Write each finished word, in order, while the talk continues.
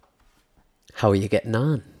How are you getting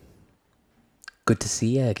on? Good to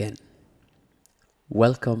see you again.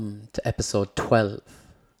 Welcome to episode 12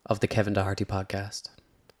 of the Kevin Doherty podcast.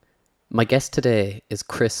 My guest today is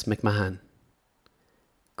Chris McMahon.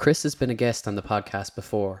 Chris has been a guest on the podcast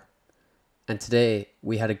before, and today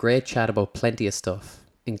we had a great chat about plenty of stuff,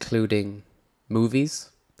 including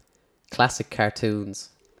movies, classic cartoons,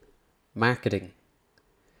 marketing,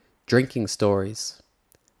 drinking stories,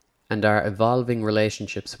 and our evolving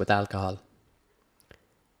relationships with alcohol.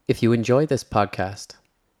 If you enjoy this podcast,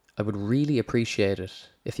 I would really appreciate it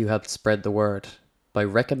if you helped spread the word by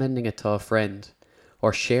recommending it to a friend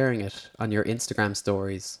or sharing it on your Instagram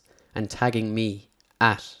stories and tagging me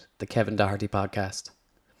at the Kevin Doherty podcast.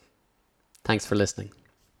 Thanks for listening.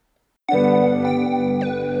 How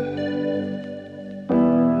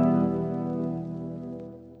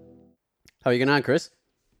are you getting on, Chris?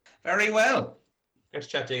 Very well. Good to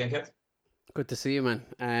chat to you again, Kev. Good to see you,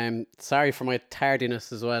 man. Sorry for my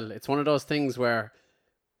tardiness as well. It's one of those things where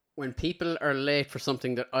when people are late for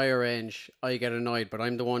something that I arrange, I get annoyed, but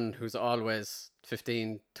I'm the one who's always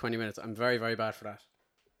 15, 20 minutes. I'm very, very bad for that.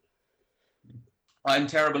 I'm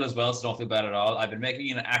terrible as well, so don't feel bad at all. I've been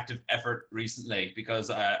making an active effort recently because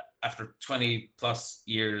after 20 plus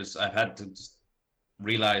years, I've had to just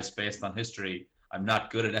realize, based on history, I'm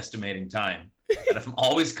not good at estimating time. And if I'm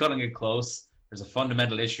always cutting it close, there's a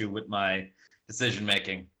fundamental issue with my decision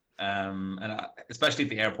making. Especially at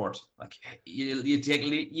the airport, like you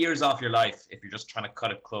take years off your life if you're just trying to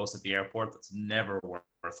cut it close at the airport. That's never worth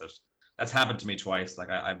it. That's happened to me twice. Like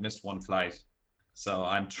I've missed one flight, so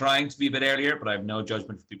I'm trying to be a bit earlier, but I have no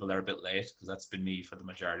judgment for people that are a bit late because that's been me for the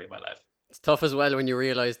majority of my life. It's tough as well when you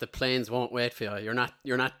realize the planes won't wait for you.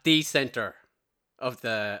 You're not the center of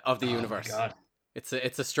the universe. My God. It's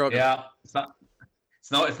a struggle. Yeah, it's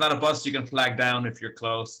not a bus you can flag down if you're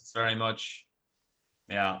close. It's very much,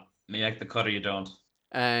 yeah, you like the cut or you don't.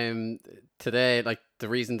 Today, like the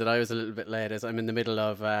reason that I was a little bit late is I'm in the middle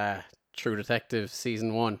of True Detective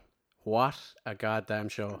season 1. What a goddamn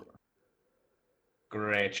show!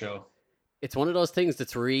 Great show. It's one of those things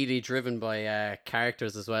that's really driven by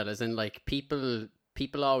characters as well, as in like people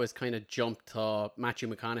always kind of jump to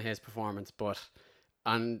Matthew McConaughey's performance, but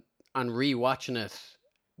on rewatching it,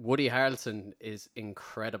 Woody Harrelson is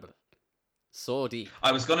incredible. So deep.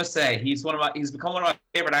 I was gonna say he's become one of my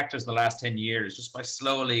favorite actors in the last 10 years, just by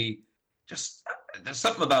slowly there's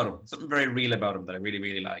something about him, something very real about him that I really,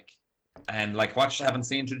 really like. And like haven't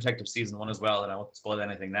seen True Detective season 1 as well, and I won't spoil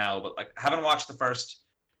anything now, but like haven't watched the first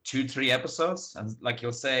 2-3 episodes, and like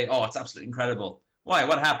you'll say, oh, it's absolutely incredible. Why?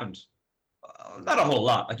 What happened? Not a whole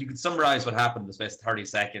lot. Like you could summarize what happened in the space of 30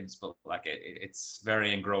 seconds, but like it's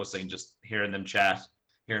very engrossing just hearing them chat,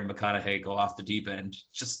 hearing McConaughey go off the deep end.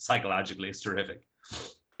 Just psychologically, it's terrific.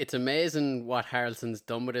 It's amazing what Harrelson's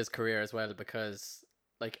done with his career as well, because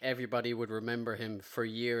like everybody would remember him for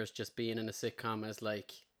years just being in a sitcom as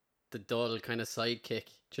like the dull kind of sidekick.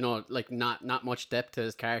 Do you know, like not much depth to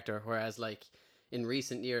his character. Whereas like in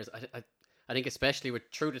recent years, I think especially with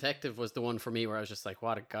True Detective was the one for me where I was just like,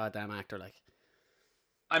 what a goddamn actor! Like,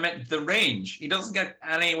 I meant the range. He doesn't get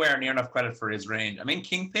anywhere near enough credit for his range. I mean,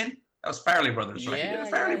 Kingpin, that was Farrelly Brothers, right? He did a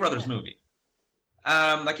Farrelly Brothers movie.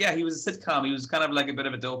 He was a sitcom. He was kind of like a bit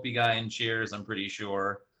of a dopey guy in Cheers, I'm pretty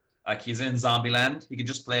sure. Like he's in Zombieland. He could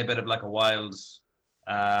just play a bit of like a wild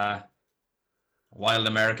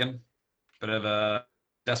American, bit of a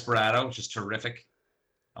desperado, which is terrific.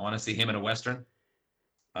 I want to see him in a Western.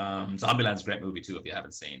 Zombieland's a great movie too, if you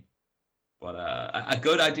haven't seen. But a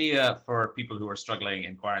good idea for people who are struggling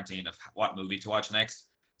in quarantine of what movie to watch next.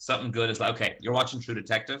 Something good is like, okay, you're watching True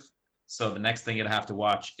Detective, so the next thing you'd have to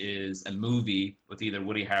watch is a movie with either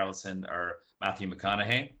Woody Harrelson or Matthew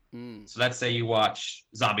McConaughey. So let's say you watch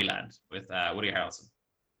Zombieland with Woody Harrelson.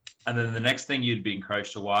 And then the next thing you'd be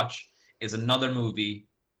encouraged to watch is another movie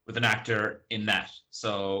with an actor in that.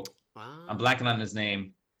 So I'm blanking on his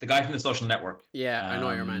name. The guy from The Social Network. Yeah, I know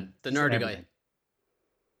your man. The nerdy guy.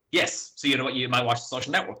 Yes. So you know what? You might watch The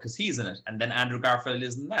Social Network because he's in it. And then Andrew Garfield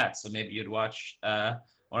is in that. So maybe you'd watch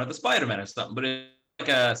one of the Spider-Men or something. But it's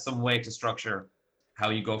like some way to structure how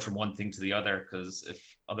you go from one thing to the other. Because if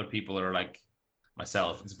other people are like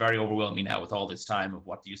myself, it's very overwhelming now with all this time of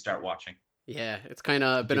what do you start watching. Yeah, it's kind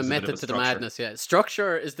of been a method to the madness. Yeah,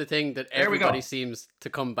 structure is the thing that everybody seems to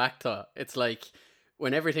come back to. It's like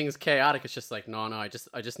when everything's chaotic, it's just like, no, I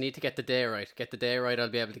just need to get the day right. Get the day right, I'll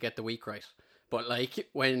be able to get the week right. But like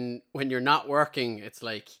when you're not working, it's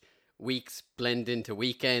like weeks blend into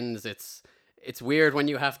weekends. It's weird when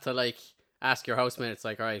you have to like ask your housemate. It's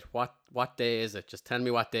like, all right, what day is it? Just tell me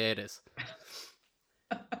what day it is.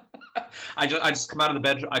 I just come out of the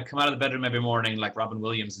bedroom. I come out of the bedroom every morning like Robin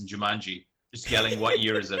Williams in Jumanji, just yelling, "What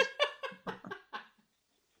year is it?"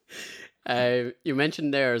 You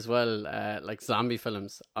mentioned there as well, like zombie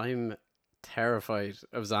films. I'm terrified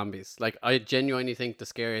of zombies. Like, I genuinely think the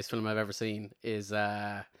scariest film I've ever seen is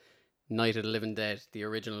Night of the Living Dead, the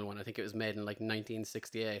original one. I think it was made in like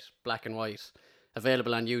 1968, black and white,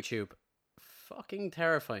 available on YouTube. Fucking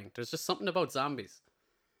terrifying. There's just something about zombies.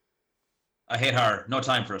 I hate horror. No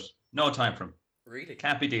time for it. No time for 'em. Really?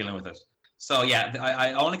 Can't be dealing with it. So yeah,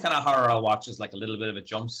 I only kind of horror I'll watch is like a little bit of a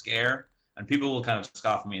jump scare, and people will kind of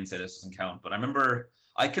scoff at me and say this doesn't count. But I remember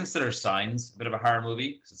I consider Signs a bit of a horror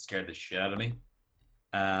movie because it scared the shit out of me.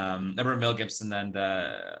 Remember Mel Gibson and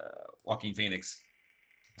Joaquin Phoenix.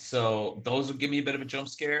 So those would give me a bit of a jump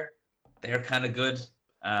scare. They're kind of good.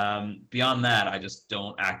 Beyond that, I just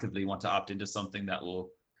don't actively want to opt into something that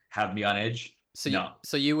will have me on edge. So No,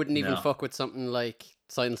 so you wouldn't even no. fuck with something like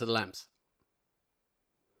Silence of the Lambs?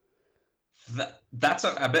 That's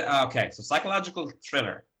a bit okay. So psychological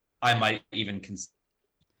thriller, I might even consider.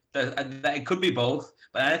 It could be both,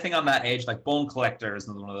 but anything on that age, like Bone Collector, is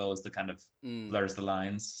another one of those that kind of blurs the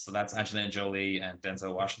lines. So that's Angelina Jolie and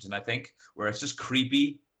Denzel Washington, I think, where it's just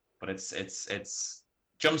creepy, but it's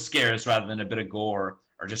jump scares rather than a bit of gore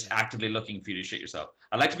or just actively looking for you to shit yourself.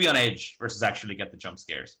 I like to be on edge versus actually get the jump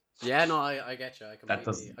scares. Yeah, no, I get you. That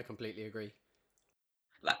doesn't I completely agree.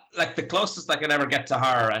 like the closest I could ever get to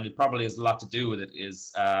horror, and it probably has a lot to do with it,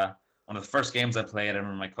 is one of the first games I played. I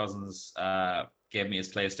remember my cousins gave me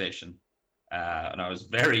his PlayStation, and I was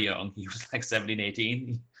very young. He was like 17,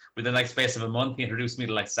 18. Within like space of a month, he introduced me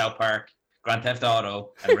to like South Park, Grand Theft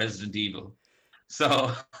Auto, and Resident Evil.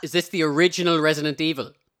 So, is this the original Resident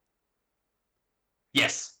Evil?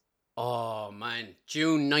 Yes. Oh man,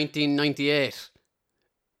 June 1998.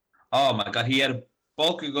 Oh my god, he had a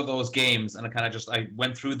bulk of those games, and I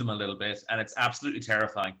went through them a little bit, and it's absolutely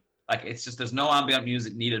terrifying. Like it's just there's no ambient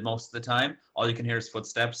music needed most of the time. All you can hear is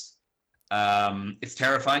footsteps. It's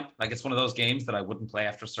terrifying. Like it's one of those games that I wouldn't play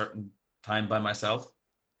after a certain time by myself.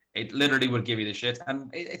 It literally would give you the shit, and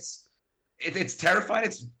it's terrifying.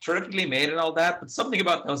 It's terrifically made and all that, but something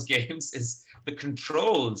about those games is the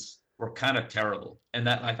controls were kind of terrible. And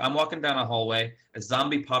that like I'm walking down a hallway, a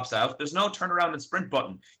zombie pops out. There's no turn around and sprint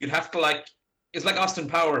button. You'd have to like it's like Austin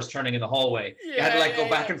Powers turning in the hallway. You had to like go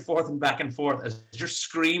back and forth as you're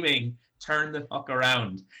screaming, turn the fuck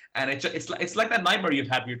around. And it's like that nightmare you've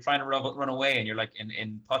had where you're trying to run away and you're like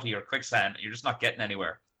in putty or quicksand and you're just not getting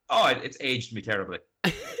anywhere. Oh, it's aged me terribly.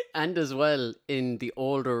 And as well, in the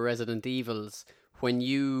older Resident Evils, when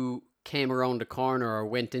you came around the corner or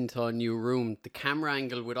went into a new room, the camera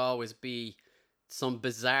angle would always be some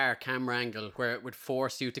bizarre camera angle where it would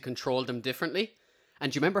force you to control them differently.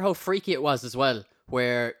 And do you remember how freaky it was as well,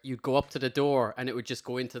 where you'd go up to the door and it would just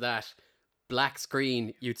go into that black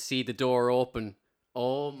screen, you'd see the door open.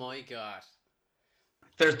 Oh my god.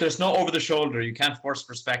 There's no over the shoulder. You can't force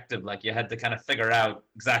perspective. Like you had to kind of figure out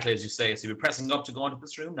exactly as you say. So you're pressing up to go into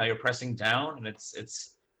this room. Now you're pressing down, and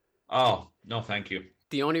it's. Oh no, thank you.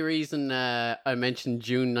 The only reason I mentioned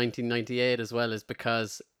June 1998 as well is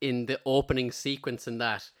because in the opening sequence in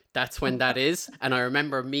that's when that is. And I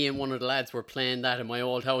remember me and one of the lads were playing that in my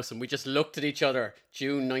old house, and we just looked at each other.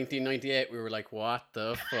 June 1998. We were like, "What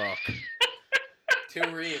the fuck?"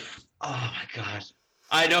 Too real. Oh my god.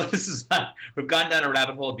 I know this is we've gone down a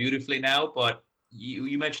rabbit hole beautifully now, but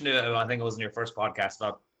you mentioned it, I think it was in your first podcast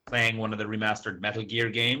about playing one of the remastered Metal Gear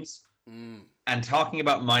games and talking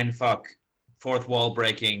about mindfuck, fourth wall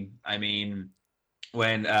breaking. I mean,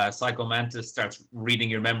 when Psycho Mantis starts reading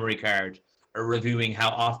your memory card or reviewing how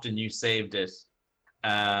often you saved it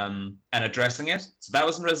and addressing it. So that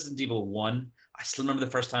was in Resident Evil 1. I still remember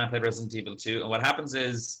the first time I played Resident Evil 2. And what happens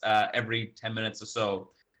is every 10 minutes or so,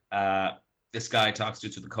 this guy talks to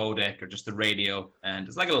you through the codec or just the radio, and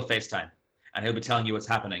it's like a little FaceTime, and he'll be telling you what's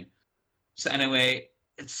happening. So anyway,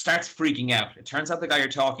 it starts freaking out. It turns out the guy you're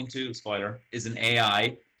talking to, spoiler, is an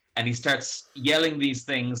AI, and he starts yelling these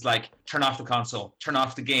things like, turn off the console, turn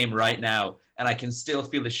off the game right now. And I can still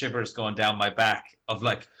feel the shivers going down my back of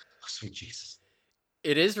like, oh, sweet Jesus.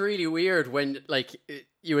 It is really weird when like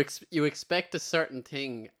you expect a certain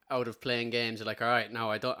thing out of playing games. You're like, all right, now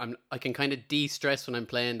I can kind of de-stress when I'm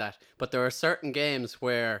playing that. But there are certain games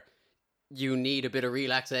where you need a bit of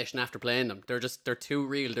relaxation after playing them. They're too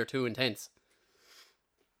real. They're too intense.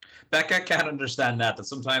 Becca can't understand that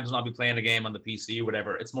sometimes when I'll be playing a game on the PC or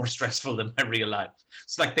whatever, it's more stressful than my real life.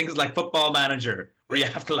 It's like things like Football Manager, where you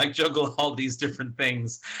have to like juggle all these different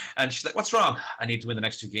things. And she's like, what's wrong? I need to win the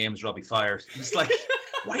next 2 games or I'll be fired. It's like,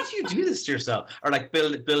 why do you do this to yourself? Or like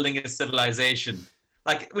building a civilization.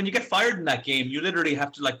 Like when you get fired in that game, you literally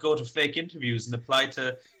have to like go to fake interviews and apply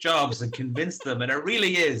to jobs and convince them. And it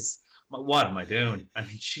really is What am I doing? I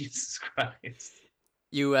mean, Jesus Christ.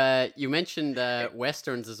 You mentioned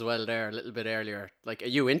westerns as well there a little bit earlier. Like, are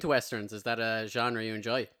you into westerns? Is that a genre you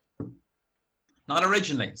enjoy? Not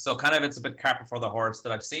originally, so kind of it's a bit cart before the horse.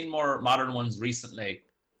 That I've seen more modern ones recently,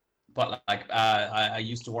 but like I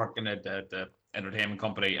used to work in the entertainment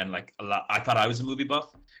company, and like a lot, I thought I was a movie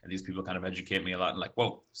buff, and these people kind of educate me a lot. And like,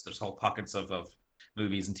 whoa, so there's whole pockets of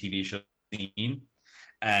movies and TV shows seen,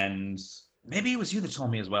 and maybe it was you that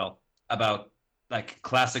told me as well about like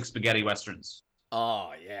classic spaghetti westerns.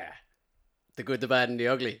 Oh yeah, the good, the bad, and the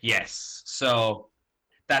ugly. Yes, so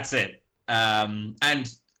that's it. And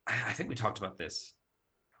I think we talked about this.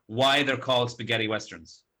 Why they're called spaghetti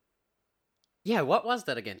westerns. Yeah, what was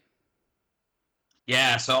that again?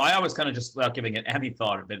 Yeah, so I always kind of just, without giving it any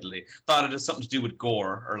thought, admittedly, thought it had something to do with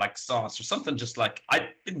gore or like sauce or something. Just like I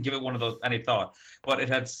didn't give it one of those any thought, but it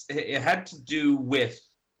had to do with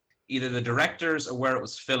either the directors or where it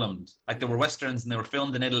was filmed. Like there were westerns and they were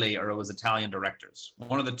filmed in Italy, or it was Italian directors.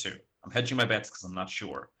 One of the two. I'm hedging my bets because I'm not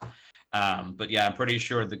sure. But yeah, I'm pretty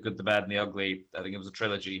sure the Good, the Bad, and the Ugly. I think it was a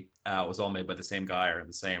trilogy. Was all made by the same guy or in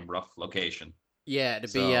the same rough location. Yeah, to be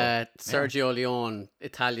So yeah. Sergio Leone,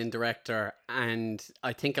 Italian director, and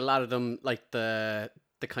I think a lot of them, like the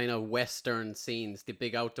kind of western scenes, the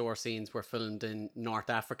big outdoor scenes, were filmed in North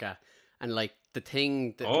Africa, and like the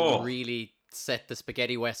thing that Oh, really set the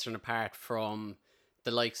spaghetti western apart from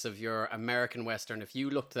the likes of your American western. If you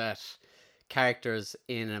looked at characters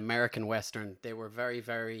in an American western, they were very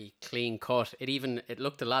very clean cut. It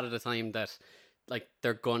looked a lot of the time that like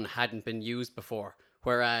their gun hadn't been used before,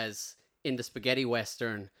 whereas in the spaghetti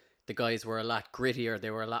western, the guys were a lot grittier.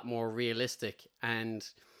 They were a lot more realistic. And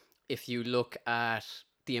if you look at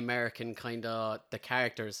the American kind of the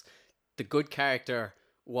characters, the good character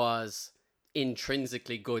was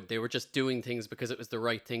intrinsically good. They were just doing things because it was the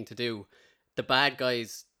right thing to do. The bad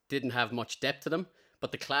guys didn't have much depth to them.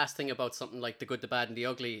 But the class thing about something like the good, the bad, and the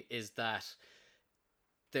ugly is that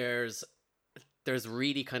there's there's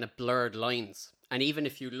really kind of blurred lines. And even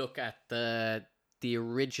if you look at the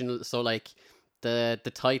original, so like the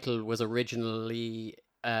title was originally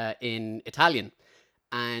in Italian,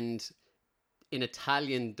 and in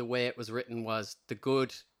Italian the way it was written was the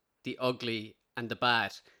good, the ugly, and the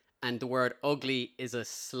bad. And the word ugly is a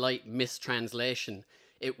slight mistranslation.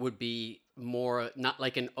 It would be more not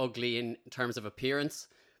like an ugly in terms of appearance,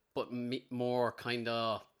 but more kind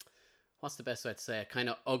of, what's the best way to say it? Kind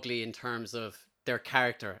of ugly in terms of their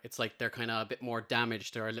character. It's like they're kind of a bit more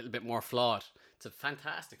damaged or a little bit more flawed. It's a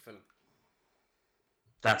fantastic film.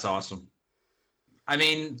 that's awesome. I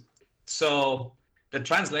mean, so the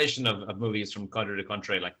translation of movies from country to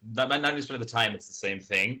country, like 90% of the time, it's the same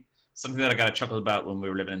thing. Something that I got a chuckle about when we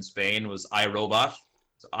were living in Spain was I, Robot.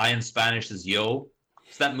 So I in Spanish is Yo.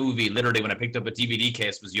 So that movie, literally, when I picked up a DVD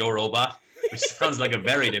case, was Yo Robot, which sounds like a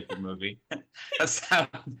very different movie. that, sound,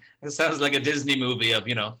 that sounds like a Disney movie of,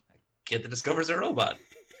 a kid that discovers a robot.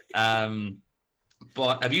 Um,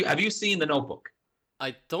 but have you seen The Notebook?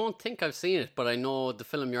 I don't think I've seen it, but I know the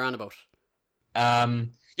film you're on about.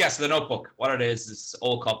 Yeah, so The Notebook. What it is this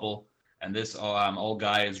old couple, and this old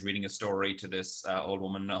guy is reading a story to this old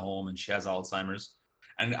woman at home, and she has Alzheimer's.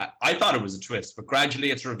 And I thought it was a twist, but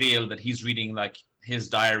gradually it's revealed that he's reading like his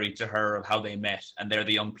diary to her of how they met, and they're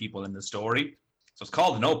the young people in the story. So it's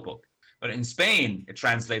called The Notebook. But in Spain, it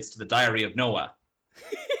translates to the Diary of Noah.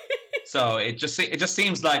 So it just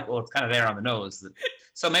seems like, well, it's kind of there on the nose.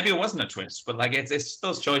 So maybe it wasn't a twist, but like it's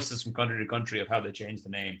those choices from country to country of how they change the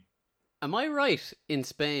name. Am I right? In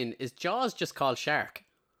Spain, is Jaws just called Shark?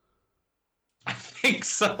 I think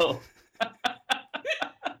so.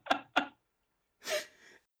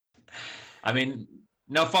 I mean,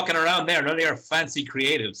 no fucking around there. None of your fancy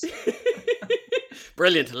creatives.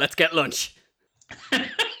 Brilliant. Let's get lunch.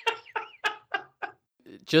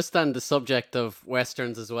 Just on the subject of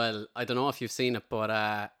westerns as well, I don't know if you've seen it,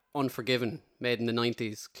 but Unforgiven, made in the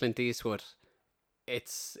 90s, Clint Eastwood.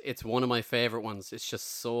 It's one of my favorite ones. It's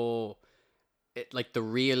just so like the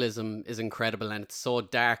realism is incredible, and it's so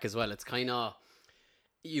dark as well. It's kind of,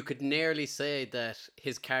 you could nearly say that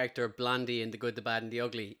his character Blondie in The Good, the Bad, and the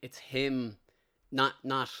Ugly, it's him, not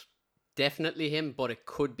definitely him, but it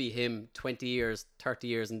could be him 20 years, 30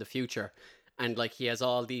 years in the future. And like he has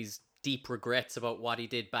all these deep regrets about what he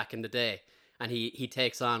did back in the day, and he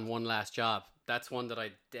takes on one last job. That's one that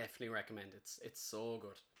I definitely recommend. It's so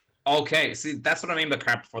good. Okay, see, that's what I mean by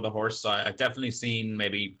cart before the horse. So I've definitely seen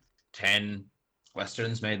maybe 10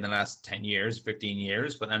 westerns made in the last 10 years, 15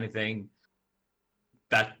 years, but anything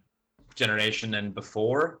that generation and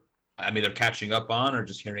before, I'm either catching up on or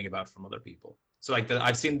just hearing about from other people. So like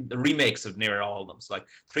I've seen the remakes of nearly all of them. So like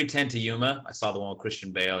 310 to Yuma, I saw the one with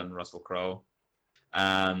Christian Bale and Russell Crowe.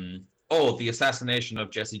 The assassination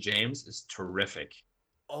of Jesse James is terrific.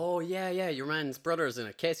 Oh yeah, yeah. Your man's brother's in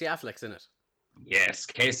it. Casey Affleck's in it. Yes,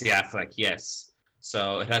 Casey Affleck. Yes.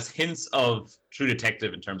 So it has hints of True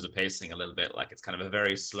Detective in terms of pacing a little bit. Like it's kind of a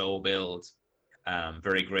very slow build,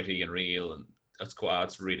 very gritty and real, and it's cool.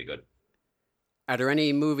 It's really good. Are there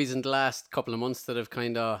any movies in the last couple of months that have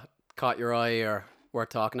kind of caught your eye or worth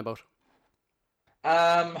talking about?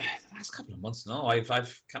 The last couple of months, no, I've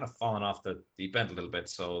kind of fallen off the deep end a little bit.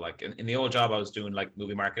 So like in the old job, I was doing like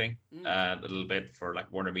movie marketing, a little bit for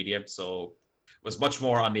like Warner Media. So was much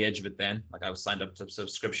more on the edge of it then. Like I was signed up to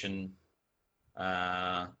subscription,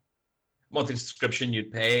 uh, monthly subscription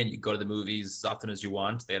you'd pay and you go to the movies as often as you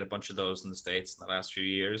want. They had a bunch of those in the States in the last few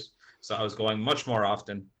years. So I was going much more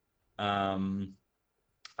often. Um,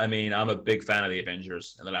 I mean, I'm a big fan of the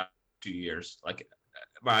Avengers in the last 2 years. Like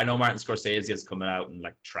I know Martin Scorsese has come out and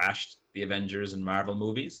like trashed the Avengers and Marvel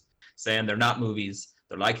movies, saying they're not movies,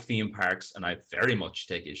 they're like theme parks, and I very much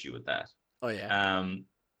take issue with that. Oh yeah.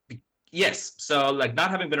 Yes, so like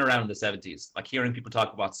not having been around in the 70s, like hearing people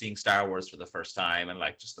talk about seeing Star Wars for the first time and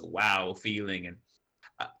like just the wow feeling, and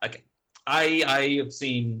like I have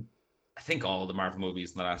seen I think all the Marvel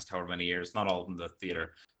movies in the last however many years, not all of them in the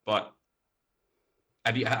theater, but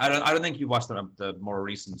have you? I don't think you've watched the more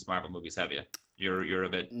recent Marvel movies, have you? You're a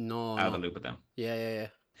bit No, out of no. the loop with them. Yeah, yeah, yeah.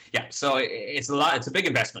 Yeah, so it's a lot. It's a big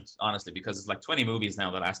investment, honestly, because it's like 20 movies now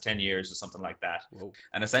the last 10 years or something like that. Whoa.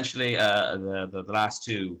 And essentially, the last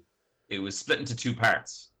two, it was split into two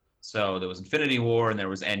parts. So there was Infinity War and there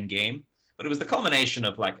was Endgame, but it was the culmination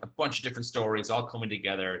of like a bunch of different stories all coming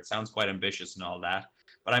together. It sounds quite ambitious and all that,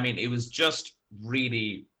 but I mean, it was just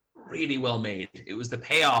really, really well made. It was the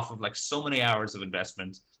payoff of like so many hours of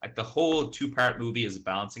investment. Like the whole two-part movie is a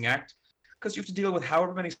balancing act because you have to deal with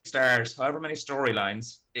however many stars, however many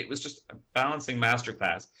storylines. It was just a balancing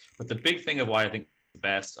masterclass. But the big thing of why I think the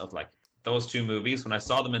best of like those two movies, when I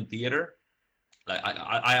saw them in theater, like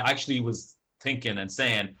I actually was thinking and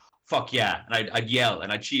saying, fuck yeah. And I'd yell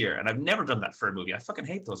and I'd cheer. And I've never done that for a movie. I fucking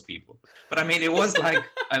hate those people. But I mean, it was like,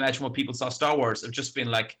 I imagine when people saw Star Wars, of just being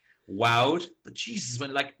like, wowed. But Jesus,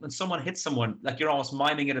 when someone hits someone, like you're almost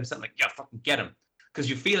miming it and saying, like, yeah, fucking get him. Because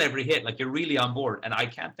you feel every hit, like you're really on board. And I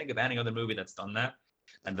can't think of any other movie that's done that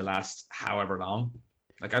in the last however long.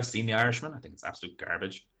 Like I've seen The Irishman. I think it's absolute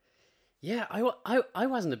garbage. Yeah, I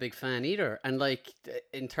wasn't a big fan either. And like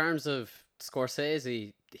in terms of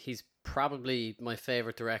Scorsese, he's probably my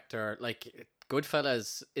favorite director. Like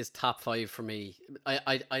Goodfellas is top 5 for me.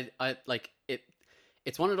 I like it.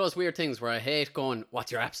 It's one of those weird things where I hate going,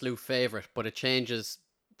 what's your absolute favorite? But it changes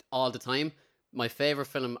all the time. My favorite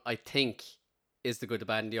film, I think, is The Good, the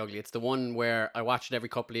Bad, and the Ugly. It's the one where I watch it every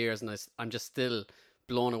couple of years and I'm just still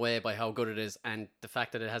blown away by how good it is and the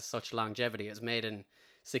fact that it has such longevity. It's made in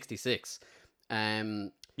 66.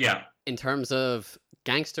 Yeah. In terms of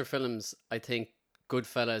gangster films, I think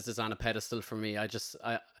Goodfellas is on a pedestal for me.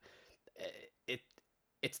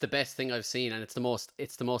 It's the best thing I've seen, and it's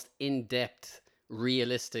the most in-depth,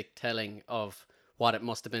 realistic telling of what it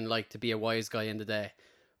must have been like to be a wise guy in the day.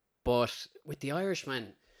 But with The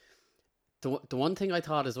Irishman, the one thing I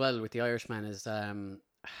thought as well with The Irishman is the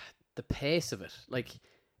pace of it. Like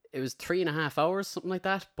it was 3.5 hours, something like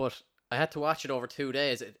that, but I had to watch it over 2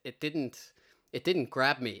 days. It didn't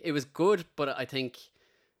grab me. It was good, but I think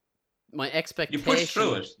my expectation. You pushed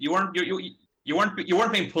through it. You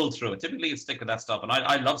weren't being pulled through it. Typically, you stick with that stuff, and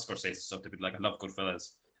I love Scorsese stuff. Typically, like I love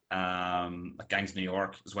Goodfellas, like Gangs of New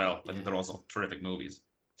York as well. I think they're also terrific movies.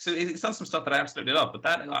 So it's done some stuff that I absolutely love. But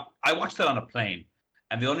that I watched it on a plane,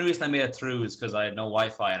 and the only reason I made it through is because I had no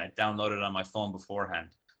Wi-Fi and I downloaded it on my phone beforehand.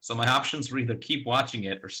 So my options were either keep watching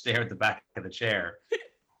it or stare at the back of the chair.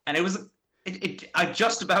 And I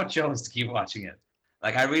just about chose to keep watching it.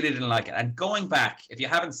 Like I really didn't like it. And going back, if you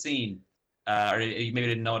haven't seen, or you maybe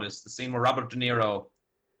didn't notice, the scene where Robert De Niro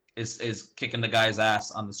is kicking the guy's ass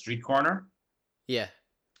on the street corner. Yeah.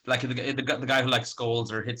 Like the guy who like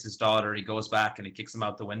scolds or hits his daughter, he goes back and he kicks him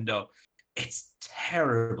out the window. It's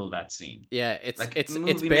terrible, that scene. Yeah, it's like, it's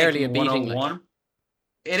barely a beating. Like.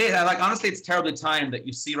 It is. Like honestly, it's terribly timed that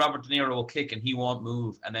you see Robert De Niro will kick and he won't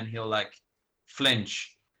move, and then he'll like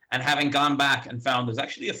flinch. And having gone back and found there's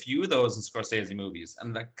actually a few of those in Scorsese movies,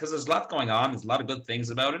 and because there's a lot going on, there's a lot of good things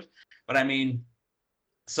about it. But I mean,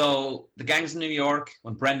 so the Gangs of New York,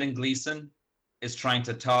 when Brendan Gleeson is trying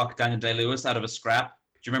to talk Daniel Day-Lewis out of a scrap.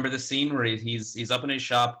 Do you remember the scene where he's up in his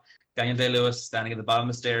shop, Daniel Day-Lewis standing at the bottom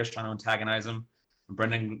of the stairs trying to antagonize him, and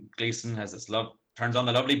Brendan Gleeson has turns on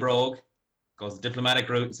the lovely brogue, goes the diplomatic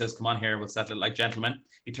route and says, "Come on here, we'll settle it like gentlemen."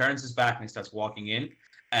 He turns his back and he starts walking in,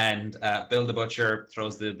 and Bill the Butcher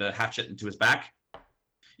throws the hatchet into his back.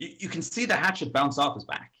 You can see the hatchet bounce off his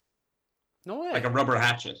back. No way. Like a rubber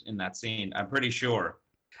hatchet in that scene, I'm pretty sure.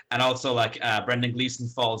 And also, like, Brendan Gleeson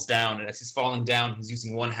falls down, and as he's falling down, he's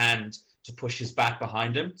using one hand to push his back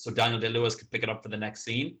behind him so Daniel Day-Lewis could pick it up for the next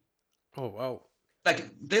scene. Oh, wow. Like,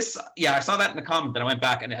 this, yeah, I saw that in the comment, then I went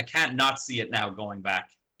back, and I can't not see it now going back.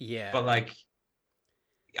 Yeah. But, like,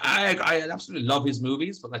 I absolutely love his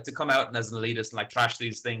movies, but, like, to come out and as an elitist and, like, trash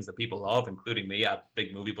these things that people love, including me, a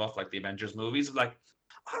big movie buff like the Avengers movies, like,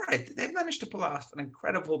 all right, they've managed to pull off an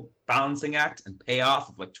incredible balancing act and payoff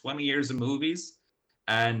of like 20 years of movies.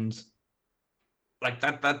 And like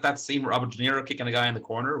that scene where Robert De Niro kicking a guy in the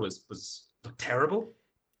corner was terrible.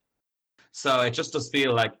 So it just does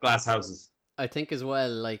feel like glass houses. I think as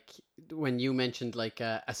well, like when you mentioned like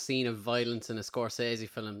a scene of violence in a Scorsese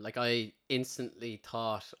film, like I instantly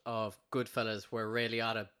thought of Goodfellas, where Ray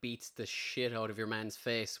Liotta beats the shit out of your man's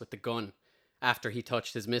face with the gun after he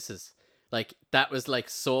touched his missus. Like, that was, like,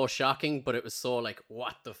 so shocking, but it was so, like,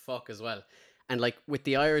 what the fuck as well. And, like, with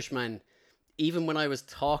The Irishman, even when I was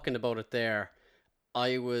talking about it there,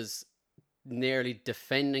 I was nearly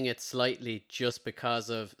defending it slightly just because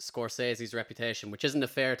of Scorsese's reputation, which isn't a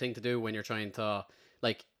fair thing to do when you're trying to,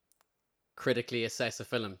 like, critically assess a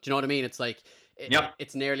film. Do you know what I mean? It's like,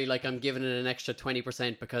 it's nearly like I'm giving it an extra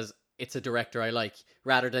 20% because it's a director I like,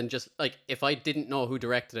 rather than just, like, if I didn't know who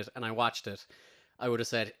directed it and I watched it, I would have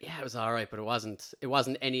said, yeah, it was all right, but it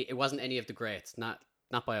wasn't any of the greats, not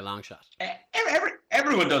by a long shot.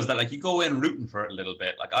 Everyone does that. Like, you go in rooting for it a little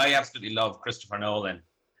bit. Like, I absolutely love Christopher Nolan,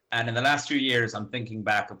 and in the last few years, I'm thinking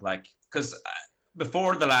back of like, because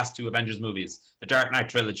before the last two Avengers movies, the Dark Knight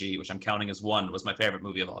trilogy, which I'm counting as one, was my favorite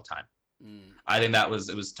movie of all time. I think it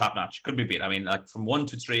was top notch. Couldn't be beat. I mean, like from 1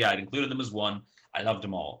 to 3, I'd included them as one. I loved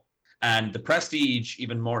them all, and The Prestige,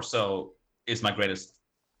 even more so, is my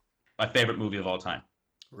favorite movie of all time.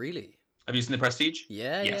 Really? Have you seen The Prestige?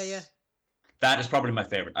 Yeah, yes. Yeah. That is probably my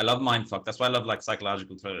favorite. I love mindfuck. That's why I love like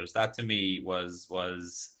psychological thrillers. That to me was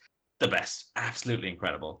the best. Absolutely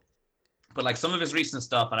incredible. But like some of his recent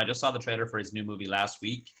stuff, and I just saw the trailer for his new movie last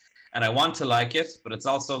week, and I want to like it, but it's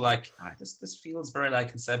also like this feels very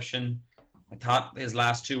like Inception. I thought his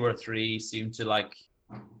last 2 or 3 seemed to like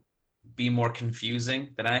be more confusing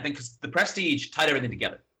than anything, because The Prestige tied everything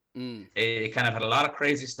together. It kind of had a lot of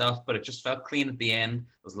crazy stuff, but it just felt clean at the end.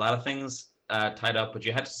 There was a lot of things tied up, but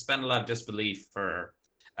you had to suspend a lot of disbelief for,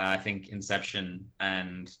 I think, Inception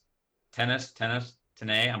and Tenet,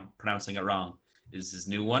 I'm pronouncing it wrong, is his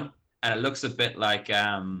new one. And it looks a bit like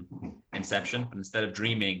Inception, but instead of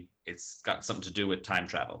dreaming, it's got something to do with time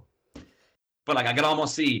travel. But like I can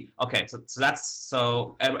almost see, okay,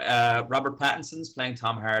 so Robert Pattinson's playing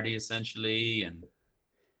Tom Hardy essentially, and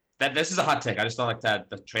this is a hot take. I just thought like that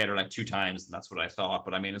the trailer like 2 times, and that's what I thought.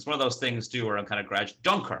 But I mean, it's one of those things too where I'm kind of gradual.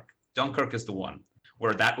 Dunkirk is the one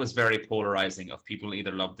where that was very polarizing. Of people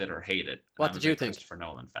either loved it or hated it. What did you think? Christopher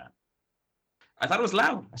Nolan fan. I thought it was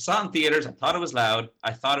loud. I saw it in theaters. I thought it was loud.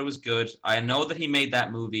 I thought it was good. I know that he made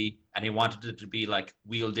that movie and he wanted it to be like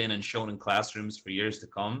wheeled in and shown in classrooms for years to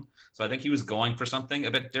come. So I think he was going for something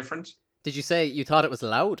a bit different. Did you say you thought it was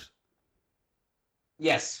loud?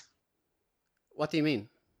 Yes. What do you mean?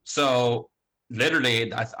 So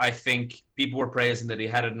literally, I think people were praising that he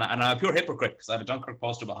had it, and I'm a pure hypocrite because I have a Dunkirk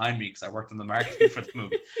poster behind me because I worked in the marketing for the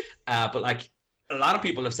movie. But like a lot of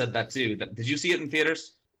people have said that too. Did you see it in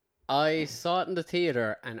theaters? I saw it in the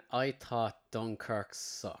theater and I thought Dunkirk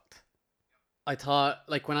sucked. I thought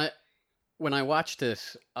like when I watched it,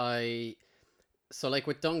 so like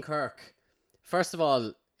with Dunkirk, first of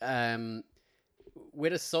all,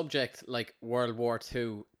 with a subject like World War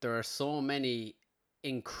II, there are so many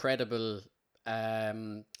incredible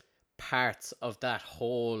parts of that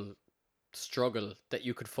whole struggle that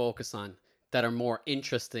you could focus on that are more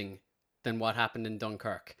interesting than what happened in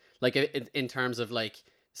Dunkirk. Like in terms of like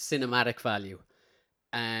cinematic value.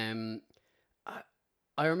 I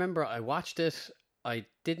remember I watched it. I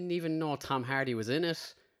didn't even know Tom Hardy was in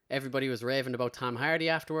it. Everybody was raving about Tom Hardy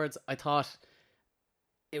afterwards. I thought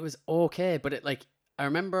it was okay, but it like I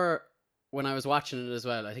remember when I was watching it as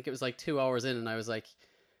well. I think it was like 2 hours in, and I was like,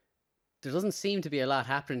 there doesn't seem to be a lot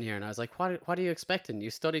happening here. And I was like, what are you expecting? You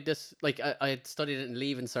studied this, like I had studied it in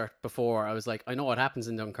Leaving Cert before. I was like, I know what happens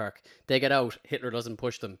in Dunkirk. They get out, Hitler doesn't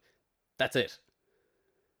push them. That's it.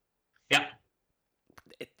 Yeah.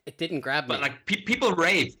 It didn't grab me. But like people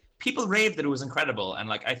raved. People raved that it was incredible. And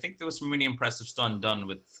like I think there was some really impressive stuff done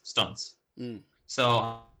with stunts.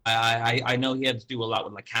 So I know he had to do a lot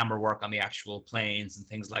with like camera work on the actual planes and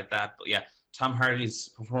things like that. But yeah, Tom Hardy's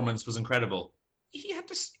performance was incredible. He had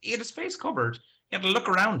his face covered. He had to look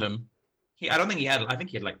around him. I don't think he had. I think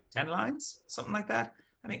he had like 10 lines, something like that.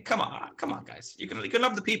 I mean, come on, guys. You can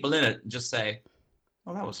love the people in it and just say,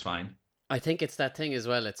 "Well, that was fine." I think it's that thing as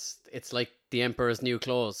well. It's like the Emperor's New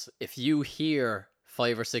Clothes. If you hear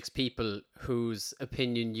five or six people whose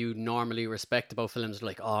opinion you normally respect about films,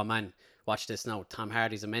 like, oh man, watch this now, Tom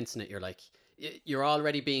Hardy's immense in it. You're like, you're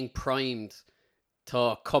already being primed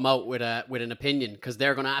to come out with an opinion because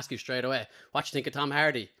they're going to ask you straight away, what you think of Tom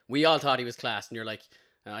Hardy? We all thought he was class, and you're like,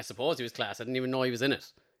 I suppose he was class. I didn't even know he was in it.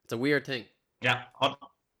 It's a weird thing. Yeah,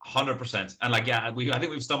 100%. And like, yeah, I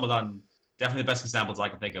think we've stumbled on definitely the best examples I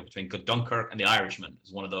can think of between Good Dunkirk and The Irishman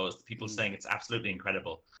is one of those. The people saying it's absolutely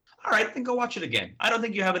incredible. All right, then go watch it again. I don't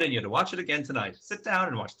think you have it in you to watch it again tonight. Sit down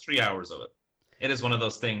and watch 3 hours of it. It is one of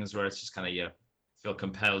those things where it's just kind of you feel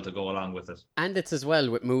compelled to go along with it. And it's as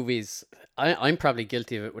well with movies. I'm probably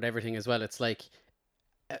guilty of it with everything as well. It's like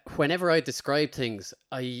whenever I describe things,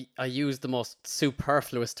 I use the most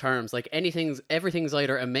superfluous terms. Like everything's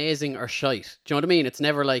either amazing or shite. Do you know what I mean?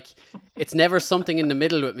 It's never something in the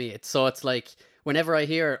middle with me. It's like whenever I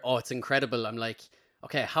hear, oh, it's incredible, I'm like,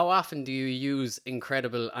 okay, how often do you use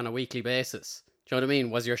incredible on a weekly basis? Do you know what I mean?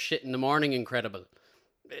 Was your shit in the morning incredible?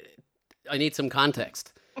 I need some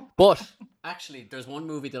context. But actually, there's one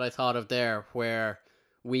movie that I thought of there where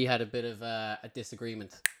we had a bit of a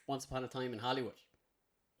disagreement. Once Upon a Time in Hollywood.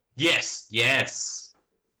 Yes.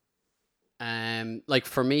 Like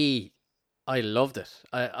for me, I loved it.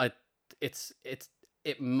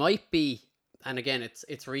 It might be, and again,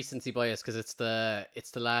 it's recency bias because it's the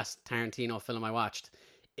last Tarantino film I watched.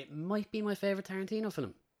 It might be my favorite Tarantino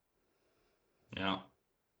film. Yeah.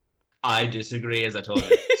 I disagree, as I told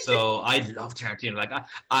you. So I love Tarantino. Like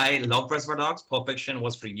I love Reservoir Dogs. Pulp Fiction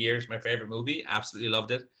was for years my favorite movie. Absolutely loved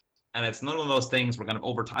it. And it's none of those things we're kind of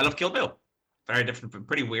over. I love Kill Bill. Very different,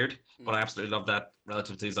 pretty weird, but I absolutely love that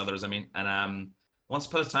relative to these others. I mean, and Once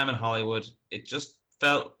Upon a Time in Hollywood, it just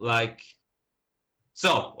felt like.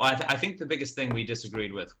 So I think the biggest thing we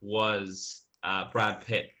disagreed with was Brad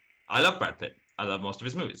Pitt. I love Brad Pitt. I love most of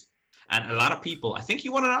his movies, and a lot of people. I think he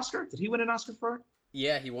won an Oscar. Did he win an Oscar for it?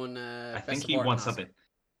 Yeah, he won. I think he won something.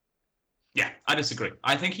 Yeah, I disagree.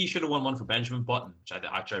 I think he should have won one for Benjamin Button,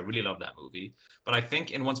 which I really love that movie. But I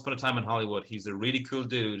think in Once Upon a Time in Hollywood, he's a really cool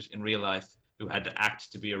dude in real life who had to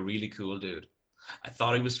act to be a really cool dude. I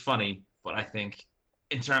thought he was funny, but I think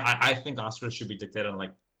I think Oscars should be dictated on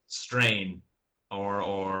like strain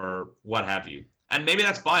or what have you. And maybe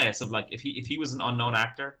that's bias of like if he was an unknown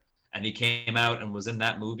actor and he came out and was in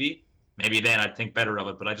that movie, maybe then I'd think better of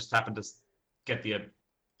it. But I just happened to get the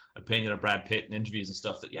opinion of Brad Pitt in interviews and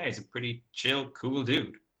stuff that he's a pretty chill, cool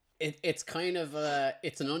dude. It's kind of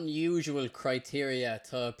it's an unusual criteria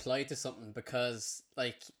to apply to something because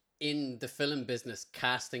like in the film business,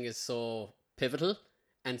 casting is so pivotal,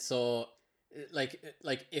 and so like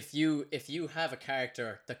if you have a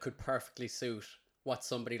character that could perfectly suit what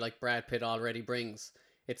somebody like Brad Pitt already brings,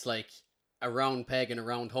 it's like a round peg in a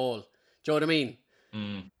round hole. Do you know what I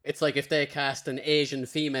mean? It's like if they cast an Asian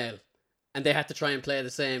female and they had to try and play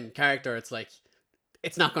the same character, it's like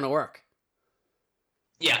it's not going to work.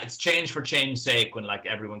 Yeah, it's change for change's sake when like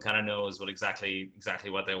everyone kind of knows what exactly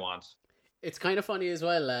what they want. It's kind of funny as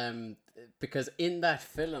well, because in that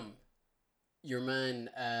film, your man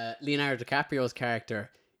Leonardo DiCaprio's character,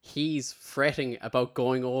 he's fretting about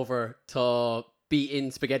going over to be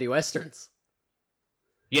in spaghetti westerns.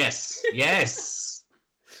 Yes.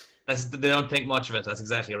 They don't think much of it. That's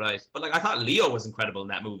exactly right. But like I thought Leo was incredible in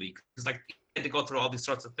that movie because like he had to go through all these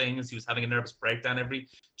sorts of things. He was having a nervous breakdown every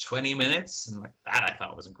 20 minutes, and like that I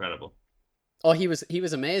thought was incredible. Oh, he was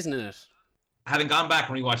amazing in it. Having gone back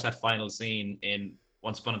and rewatched that final scene in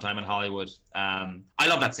Once Upon a Time in Hollywood, I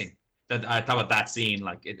love that scene. That I thought about that scene,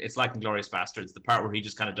 like it's like Inglourious Basterds, the part where he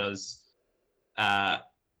just kind of does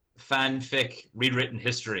fanfic rewritten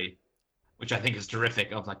history, which I think is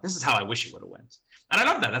terrific. Of like, this is how I wish it would have went, and I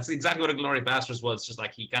love that. That's exactly what Inglourious Basterds was. Just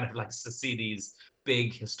like he kind of likes to see these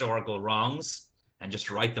big historical wrongs and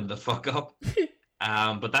just write them the fuck up.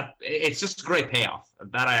 But that it's just a great payoff.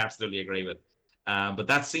 That I absolutely agree with. But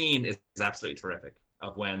that scene is absolutely terrific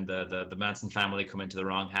of when the Manson family come into the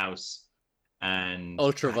wrong house and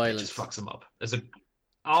ultra violent just fucks them up.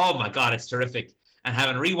 Oh my god, it's terrific. And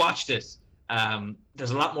having rewatched it,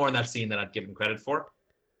 there's a lot more in that scene that I'd give him credit for.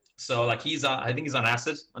 So like I think he's on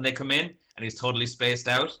acid when they come in and he's totally spaced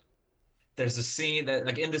out. There's a scene that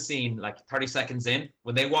like in the scene, like 30 seconds in,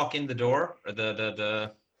 when they walk in the door, or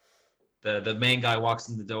the main guy walks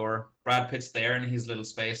in the door, Brad Pitt's there and he's a little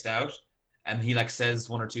spaced out. And he like says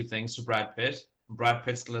one or two things to Brad Pitt. Brad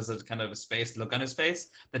Pitt still has a kind of a space look on his face.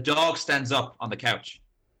 The dog stands up on the couch,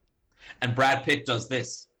 and Brad Pitt does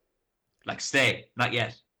this, like, stay, not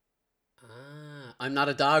yet. Ah, I'm not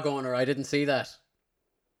a dog owner. I didn't see that.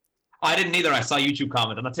 I didn't either. I saw a YouTube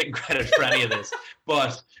comment. I'm not taking credit for any of this,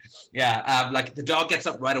 but yeah, like the dog gets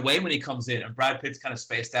up right away when he comes in, and Brad Pitt's kind of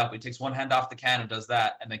spaced out. But he takes one hand off the can and does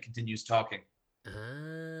that, and then continues talking.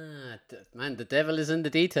 Ah, man, the devil is in the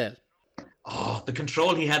detail. Oh, the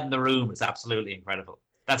control he had in the room is absolutely incredible.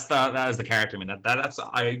 That is the character. I mean, that's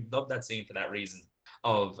I love that scene for that reason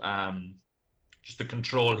of just the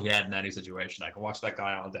control he had in any situation. I can watch that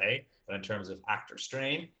guy all day, but in terms of actor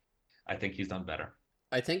strain, I think he's done better.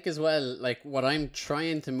 I think as well, like what I'm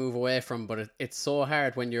trying to move away from, but it's so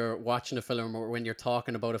hard when you're watching a film or when you're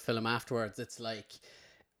talking about a film afterwards. It's like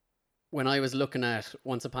when I was looking at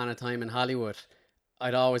Once Upon a Time in Hollywood,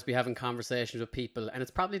 I'd always be having conversations with people, and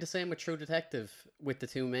it's probably the same with True Detective with the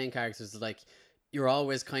two main characters. Like you're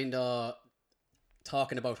always kind of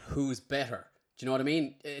talking about who's better. Do you know what I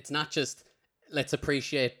mean? It's not just let's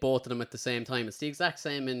appreciate both of them at the same time. It's the exact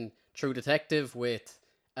same in True Detective with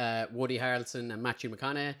Woody Harrelson and Matthew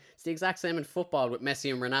McConaughey. It's the exact same in football with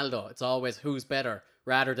Messi and Ronaldo. It's always who's better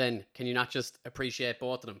rather than can you not just appreciate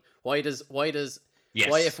both of them? Why if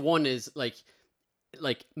Yes. one is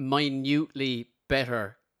like minutely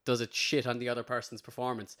better does it shit on the other person's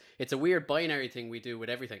performance? It's a weird binary thing we do with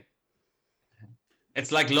everything.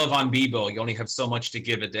 It's like Love on Bebo. You only have so much to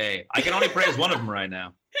give a day. I can only praise one of them right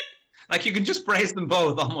now. Like you can just praise them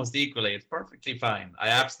both almost equally. It's perfectly fine. I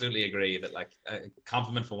absolutely agree that like a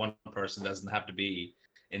compliment for one person doesn't have to be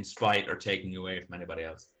in spite or taking away from anybody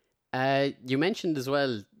else. You mentioned as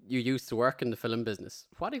well you used to work in the film business.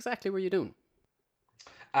 What exactly were you doing?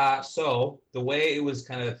 So the way it was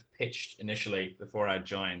kind of pitched initially before I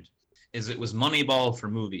joined is it was Moneyball for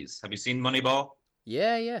movies. Have you seen Moneyball?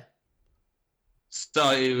 Yeah, yeah.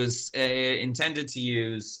 So it was intended to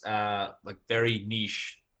use like very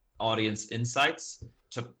niche audience insights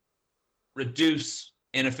to reduce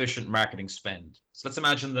inefficient marketing spend. So let's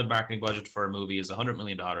imagine the marketing budget for a movie is $100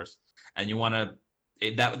 million, and you want to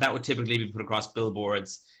that would typically be put across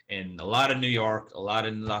billboards in a lot of New York, a lot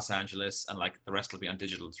in Los Angeles, and like the rest will be on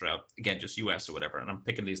digital throughout again just US or whatever. And I'm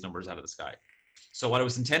picking these numbers out of the sky. So what it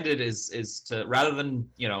was intended is to rather than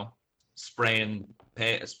spray and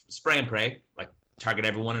pray like target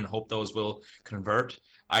everyone and hope those will convert.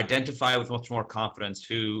 Identify with much more confidence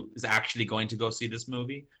who is actually going to go see this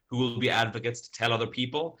movie, who will be advocates to tell other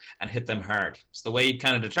people and hit them hard. So the way you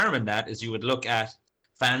kind of determine that is you would look at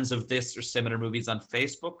fans of this or similar movies on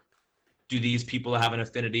Facebook. Do these people have an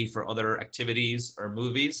affinity for other activities or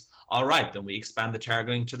movies? All right, then we expand the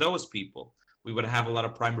targeting to those people. We would have a lot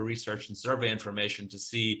of primary research and survey information to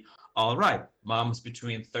see, all right, moms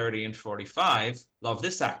between 30 and 45 love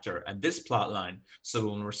this actor and this plot line.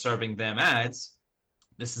 So when we're serving them ads,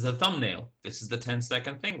 this is the thumbnail. This is the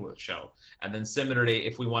 10-second thing we'll show. And then similarly,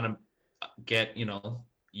 if we want to get,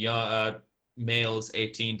 males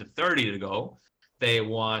 18 to 30 to go, they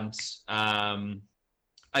want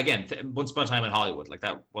again, once upon a time in Hollywood, like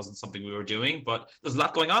that wasn't something we were doing, but there's a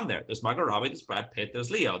lot going on there. There's Margot Robbie, there's Brad Pitt,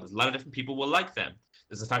 there's Leo. There's a lot of different people will like them.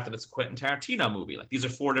 There's the fact that it's a Quentin Tarantino movie. Like these are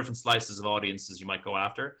four different slices of audiences you might go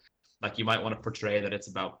after. Like you might want to portray that it's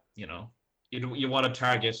about, you want to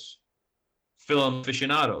target film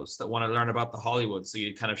aficionados that want to learn about the Hollywood. So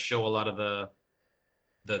you kind of show a lot of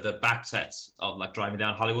the back sets of like driving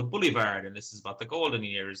down Hollywood Boulevard, and this is about the golden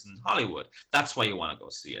years in Hollywood. That's why you want to go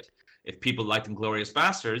see it. If people liked Inglourious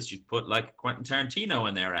Basterds, you'd put like Quentin Tarantino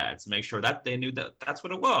in their ads, make sure that they knew that that's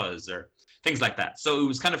what it was, or things like that. So it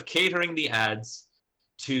was kind of catering the ads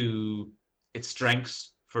to its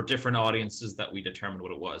strengths for different audiences that we determined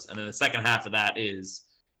what it was. And then the second half of that is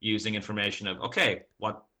using information of, okay,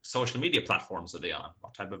 what social media platforms are they on?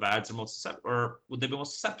 What type of ads are most susceptible, or would they be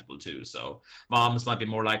most susceptible to? So moms might be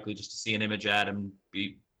more likely just to see an image ad and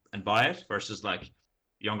buy it versus like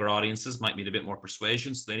younger audiences might need a bit more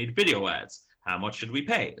persuasion, so they need video ads. How much should we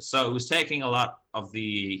pay? So it was taking a lot of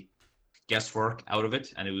the guesswork out of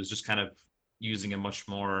it, and it was just kind of using a much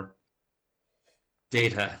more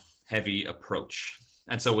data heavy approach.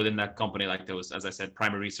 And so within that company, like there was, as I said,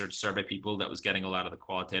 primary research survey people that was getting a lot of the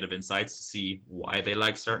qualitative insights to see why they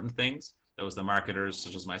like certain things. There was the marketers,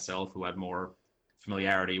 such as myself, who had more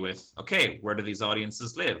familiarity with, okay, where do these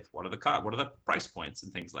audiences live? What are the price points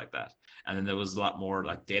and things like that? And then there was a lot more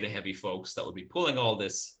like data heavy folks that would be pulling all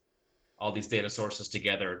these data sources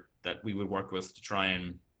together that we would work with to try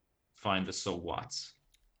and find the so whats.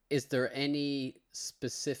 Is there any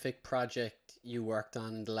specific project you worked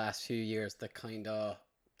on in the last few years that kind of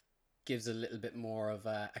gives a little bit more of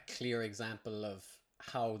a clear example of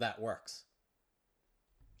how that works?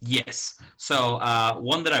 Yes. So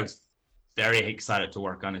one that I was very excited to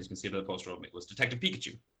work on, as you can see by the poster of me, was Detective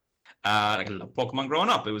Pikachu. Like I love Pokemon growing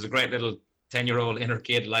up. It was a great little 10-year-old inner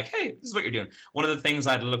kid, like, hey, this is what you're doing. One of the things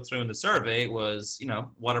I had to look through in the survey was,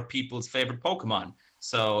 what are people's favorite Pokemon?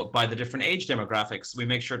 So by the different age demographics, we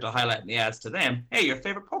make sure to highlight in the ads to them, hey, your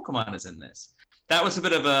favorite Pokemon is in this. That was a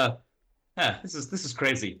bit of a, this is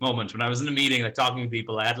crazy moment when I was in a meeting, like talking to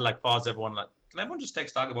people. I had to like pause everyone, like, can everyone just take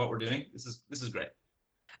stock of what we're doing? This is great.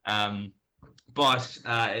 Um, but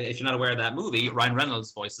if you're not aware of that movie, Ryan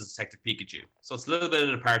Reynolds voices Detective Pikachu. So it's a little bit of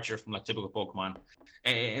a departure from like typical Pokemon.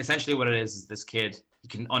 Essentially, what it is this kid, he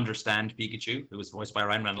can understand Pikachu, who was voiced by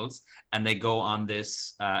Ryan Reynolds, and they go on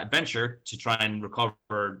this adventure to try and recover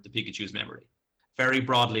the Pikachu's memory. Very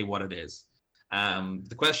broadly, what it is.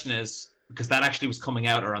 The question is, because that actually was coming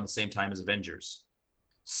out around the same time as Avengers.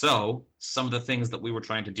 So some of the things that we were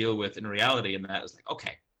trying to deal with in reality in that is like,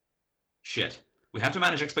 okay, shit, we have to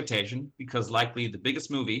manage expectation because likely the biggest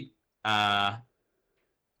movie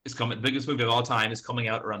the biggest movie of all time is coming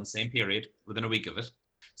out around the same period within a week of it.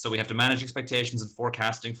 So we have to manage expectations and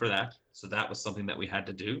forecasting for that. So that was something that we had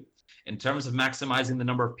to do. In terms of maximizing the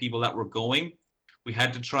number of people that were going, we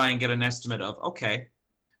had to try and get an estimate of, okay,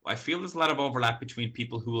 I feel there's a lot of overlap between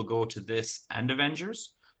people who will go to this and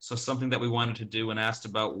Avengers. So something that we wanted to do and asked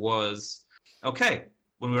about was, okay,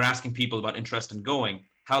 when we were asking people about interest in going,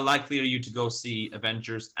 how likely are you to go see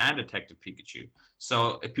Avengers and Detective Pikachu?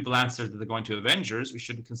 So if people answer that they're going to Avengers, we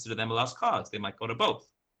shouldn't consider them a lost cause. They might go to both.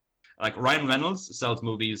 Like Ryan Reynolds sells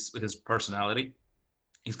movies with his personality.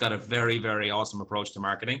 He's got a very, very awesome approach to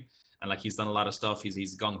marketing. And like he's done a lot of stuff.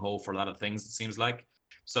 He's gung ho for a lot of things, it seems like.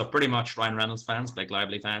 So pretty much Ryan Reynolds fans, Blake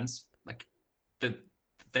Lively fans, like the,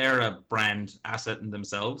 they're a brand asset in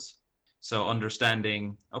themselves. So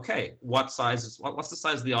understanding, okay, what's the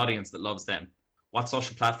size of the audience that loves them? What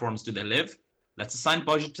social platforms do they live? Let's assign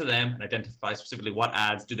budget to them and identify specifically what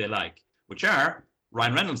ads do they like, which are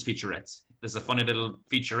Ryan Reynolds featurettes. There's a funny little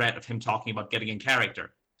featurette of him talking about getting in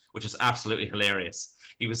character, which is absolutely hilarious.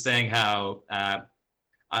 He was saying how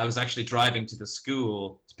I was actually driving to the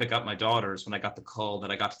school to pick up my daughters when I got the call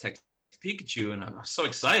that I got to text Pikachu, and I was so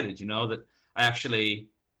excited, that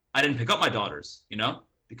I didn't pick up my daughters,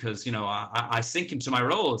 because I sink into my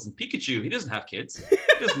roles, and Pikachu, he doesn't have kids,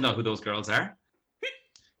 he doesn't know who those girls are,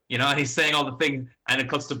 and he's saying all the things, and it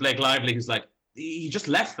cuts to Blake Lively, who's like, he just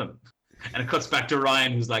left them, and it cuts back to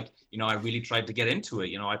Ryan, who's like, I really tried to get into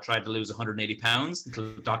it, I tried to lose 180 pounds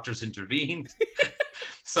until the doctors intervened.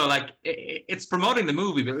 So like it's promoting the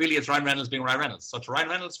movie, but really it's Ryan Reynolds being Ryan Reynolds. So to Ryan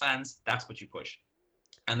Reynolds fans, that's what you push.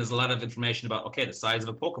 And there's a lot of information about, okay, the size of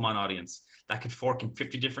a Pokemon audience that could fork in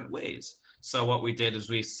 50 different ways. So what we did is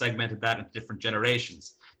we segmented that into different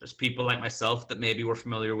generations. There's people like myself that maybe were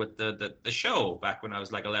familiar with the show back when I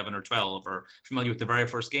was like 11 or 12, or familiar with the very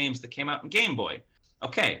first games that came out in Game Boy.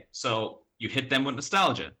 Okay, so you hit them with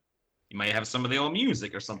nostalgia. You might have some of the old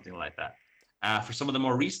music or something like that. For some of the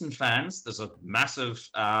more recent fans, there's a massive,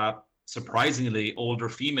 surprisingly older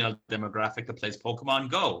female demographic that plays Pokemon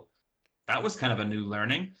Go. That was kind of a new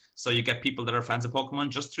learning. So you get people that are fans of Pokemon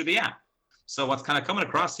just through the app. So what's kind of coming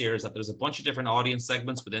across here is that there's a bunch of different audience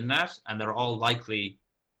segments within that, and they're all likely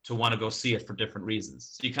to want to go see it for different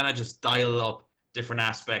reasons. So you kind of just dial up different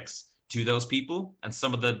aspects to those people. And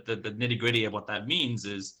some of the nitty gritty of what that means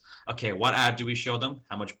is, okay, what ad do we show them?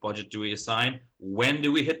 How much budget do we assign? When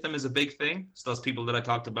do we hit them is a big thing. So those people that I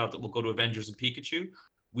talked about that will go to Avengers and Pikachu,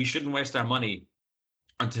 we shouldn't waste our money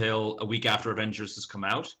until a week after Avengers has come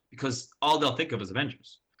out, because all they'll think of is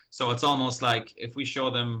Avengers. So it's almost like if we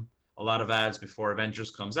show them a lot of ads before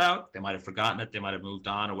Avengers comes out, they might have forgotten it, they might have moved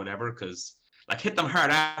on or whatever, because like hit them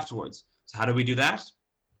hard afterwards. So how do we do that?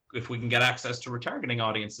 If we can get access to retargeting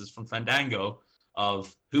audiences from Fandango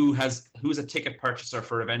of who's a ticket purchaser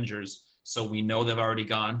for Avengers, so we know they've already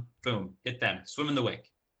gone, boom, hit them, swim in the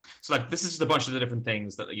wake. So like this is just a bunch of the different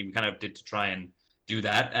things that you kind of did to try and do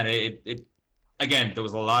that. And it again, there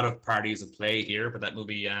was a lot of parties at play here, but that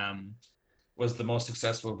movie was the most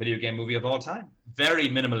successful video game movie of all time. Very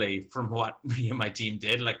minimally from what me and my team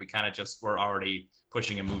did. Like we kind of just were already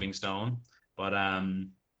pushing a moving stone. But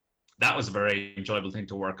that was a very enjoyable thing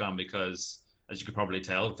to work on because, as you could probably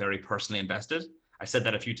tell, very personally invested. I said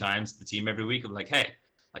that a few times to the team every week. I'm like, hey,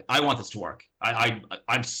 like, I want this to work.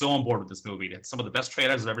 I'm so on board with this movie. It's some of the best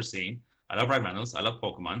trailers I've ever seen. I love Ryan Reynolds. I love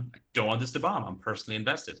Pokemon. I don't want this to bomb. I'm personally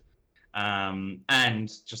invested. And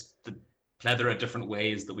just the plethora of different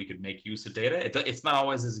ways that we could make use of data. It's not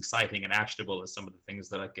always as exciting and actionable as some of the things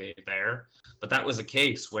that I gave there, but that was a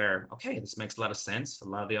case where, okay, this makes a lot of sense. A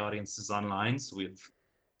lot of the audience is online, so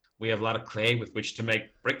we have a lot of clay with which to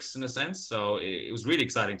make bricks in a sense. So it was really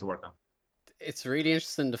exciting to work on. It's really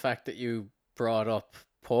interesting the fact that you brought up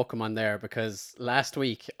Pokemon there, because last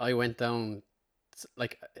week I went down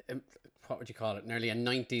like what would you call it? Nearly a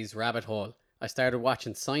 90s rabbit hole. I started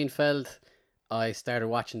watching Seinfeld. I started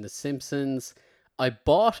watching The Simpsons. I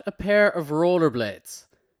bought a pair of rollerblades,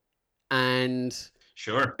 and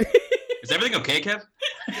Sure. Is everything okay, Kev?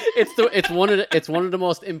 it's one of the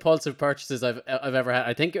most impulsive purchases I've ever had.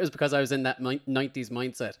 I think it was because I was in that 90s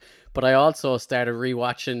mindset. But I also started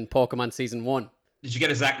rewatching Pokemon season 1. Did you get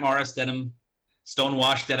a Zach Morris denim,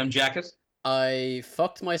 stonewashed denim jacket? I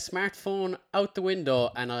fucked my smartphone out the window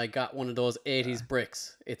and I got one of those 80s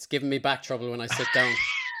bricks. It's giving me back trouble when I sit down.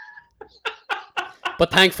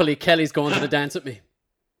 But thankfully, Kelly's going to the dance with me.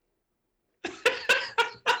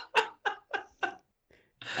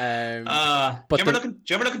 Do you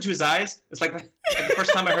remember looking to his eyes? It's like the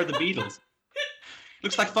first time I heard the Beatles.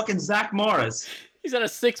 Looks like fucking Zach Morris. He's had a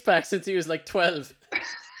 6-pack since he was like 12.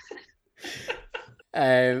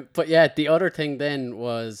 But yeah, the other thing then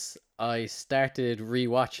was I started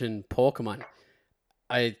rewatching Pokemon.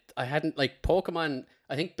 I hadn't like Pokemon.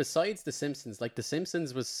 I think besides The Simpsons, like The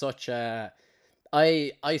Simpsons was such a.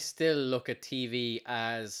 I still look at TV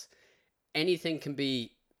as anything can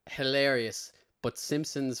be hilarious, but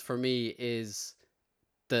Simpsons for me is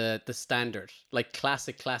the standard. Like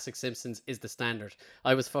classic Simpsons is the standard.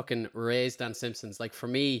 I was fucking raised on Simpsons. Like for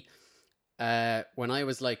me, when I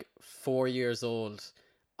was like 4 years old,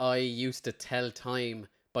 I used to tell time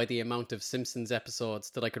by the amount of Simpsons episodes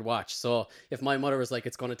that I could watch. So if my mother was like,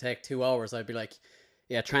 it's going to take 2 hours, I'd be like,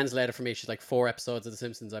 yeah, translate it for me. She's like, 4 episodes of The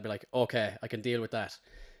Simpsons. I'd be like, okay, I can deal with that.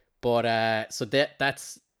 But so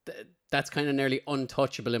that's kind of nearly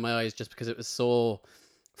untouchable in my eyes just because it was so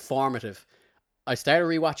formative. I started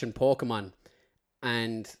rewatching Pokemon,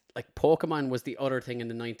 and like Pokemon was the other thing in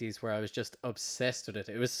the 90s where I was just obsessed with it.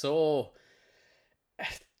 It was so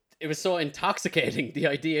intoxicating, the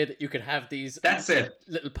idea that you could have these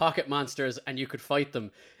little pocket monsters and you could fight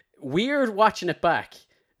them. Weird watching it back.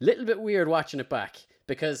 Little bit weird watching it back.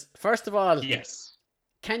 Because, first of all, yes,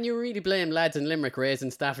 can you really blame lads in Limerick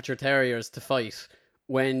raising Staffordshire Terriers to fight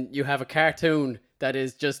when you have a cartoon that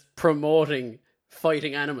is just promoting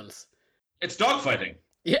fighting animals? It's dogfighting.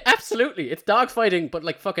 Yeah, absolutely. It's dogfighting, but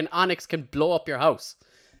like fucking Onyx can blow up your house.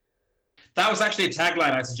 That was actually a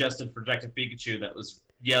tagline I suggested for Detective Pikachu that was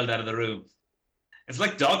yelled out of the room. It's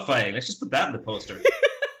like dogfighting. Let's just put that in the poster.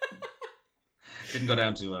 Didn't go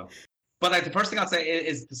down too well. But like the first thing I'll say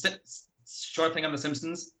is the short thing on The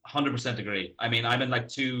Simpsons. 100% agree. I mean, I'm in like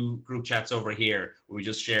 2 group chats over here where we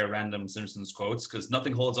just share random Simpsons quotes because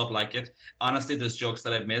nothing holds up like it. Honestly, there's jokes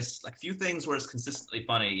that I've missed. Like a few things were as consistently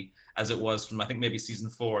funny as it was from I think maybe season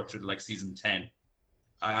 4 through to like season 10.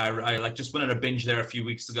 I like just went on a binge there a few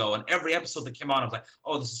weeks ago, and every episode that came on, I was like,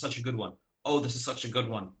 oh, this is such a good one. Oh, this is such a good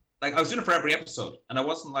one. Like I was doing it for every episode, and I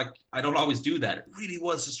wasn't like, I don't always do that. It really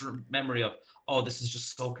was just a memory of, oh, this is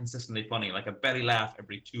just so consistently funny. Like a belly laugh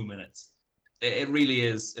every 2 minutes. It really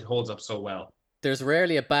is. It holds up so well. There's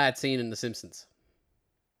rarely a bad scene in The Simpsons.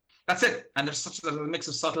 That's it. And there's such a mix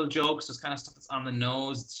of subtle jokes. There's kind of stuff that's on the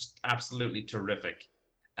nose. It's just absolutely terrific.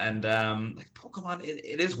 And like Pokemon,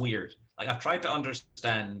 it is weird. Like I've tried to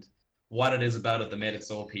understand what it is about it that made it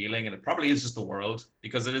so appealing, and it probably is just the world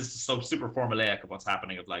because it is so super formulaic of what's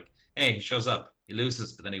happening. Of like, hey, he shows up, he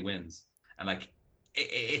loses, but then he wins, and like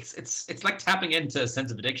it's like tapping into a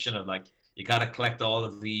sense of addiction of like you got to collect all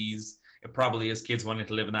of these. It probably is kids wanting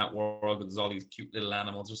to live in that world where there's all these cute little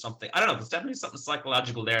animals or something. I don't know. There's definitely something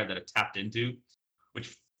psychological there that it tapped into,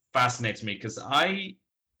 which fascinates me because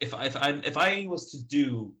if I was to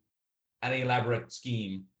do an elaborate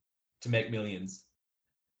scheme to make millions,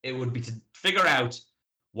 it would be to figure out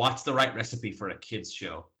what's the right recipe for a kids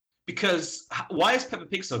show. Because why is Peppa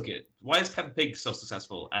Pig so good? Why is Peppa Pig so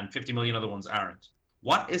successful and 50 million other ones aren't?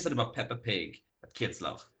 What is it about Peppa Pig that kids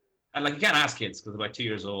love? And like you can't ask kids because they're like 2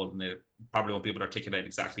 years old and they probably won't be able to articulate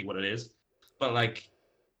exactly what it is. But like,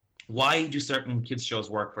 why do certain kids shows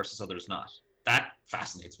work versus others not? That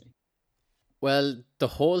fascinates me. Well, the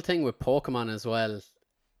whole thing with Pokemon as well.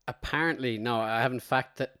 Apparently, no, I haven't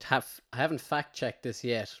fact checked this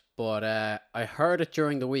yet, but I heard it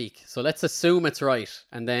during the week. So let's assume it's right,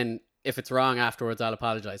 and then if it's wrong afterwards, I'll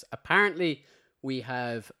apologize. Apparently, we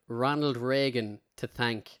have Ronald Reagan to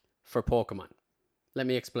thank for Pokemon. Let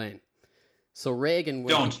me explain. So Reagan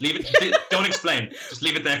will Don't leave it. Don't explain. Just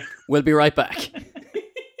leave it there. We'll be right back.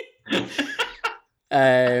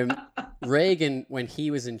 Reagan, when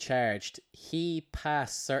he was in charge, he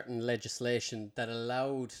passed certain legislation that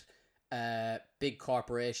allowed big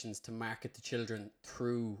corporations to market to children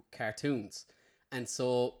through cartoons. And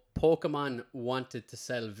so Pokemon wanted to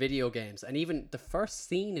sell video games. And even the first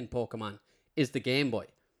scene in Pokemon is the Game Boy.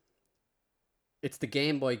 It's the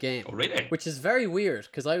Game Boy game. Oh, really? Which is very weird,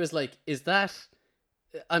 because I was like, is that...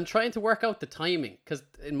 I'm trying to work out the timing, because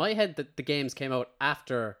in my head the games came out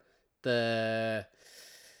after the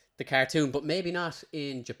cartoon, but maybe not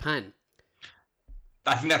in Japan.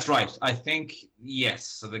 I think that's right. I think, yes.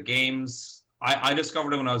 So the games, I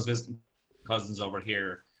discovered it when I was visiting cousins over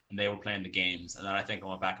here and they were playing the games. And then I think I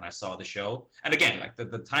went back and I saw the show. And again, like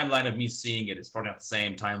the timeline of me seeing it is probably not the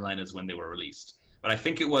same timeline as when they were released. But I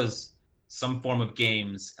think it was some form of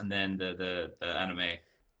games and then the anime.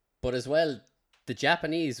 But as well, the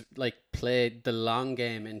Japanese like played the long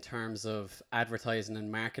game in terms of advertising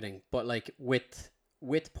and marketing. But like with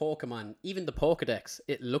Pokemon, even the Pokedex,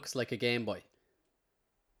 it looks like a Game Boy.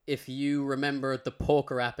 If you remember the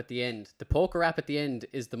poker app at the end,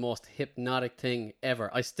 is the most hypnotic thing ever.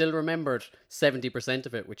 I still remembered 70%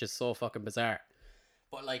 of it, which is so fucking bizarre.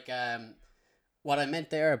 But like, what I meant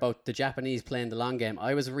there about the Japanese playing the long game,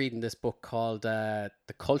 I was reading this book called The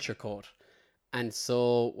Culture Code. And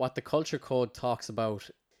so what the Culture Code talks about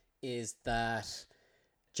is that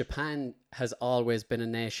Japan has always been a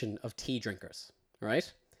nation of tea drinkers,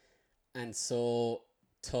 right? And so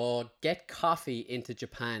to get coffee into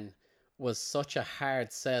Japan was such a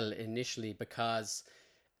hard sell initially, because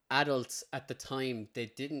adults at the time, they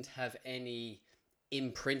didn't have any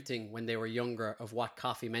imprinting when they were younger of what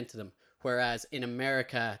coffee meant to them. Whereas in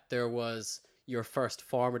America, there was your first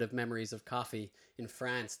formative memories of coffee. In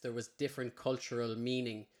France, there was different cultural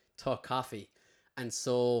meaning to coffee. And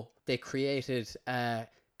so they created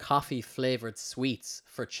coffee flavored sweets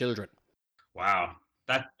for children. Wow.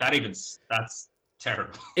 That's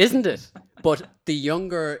terrible. Isn't it? But the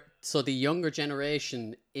younger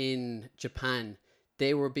generation in Japan,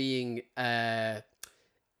 they were being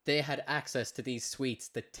they had access to these sweets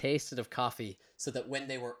that tasted of coffee, so that when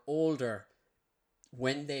they were older,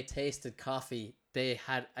 when they tasted coffee, they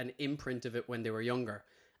had an imprint of it when they were younger.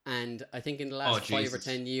 And I think in the last 5 or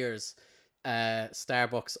 10 years,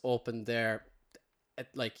 Starbucks opened their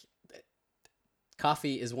like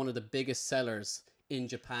coffee is one of the biggest sellers in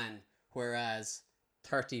Japan, whereas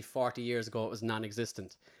 30, 40 years ago, it was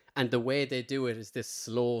non-existent. And the way they do it is this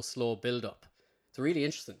slow build-up. It's really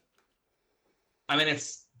interesting. I mean,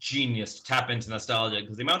 it's genius to tap into nostalgia,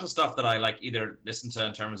 because the amount of stuff that I like either listen to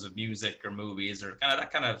in terms of music or movies or kind of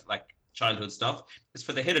that kind of like childhood stuff is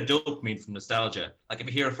for the hit of dopamine from nostalgia. Like if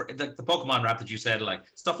you hear like the Pokemon rap that you said, like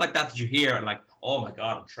stuff like that you hear and like, oh my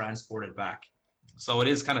God, I'm transported back. So it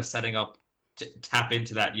is kind of setting up to tap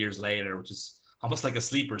into that years later, which is almost like a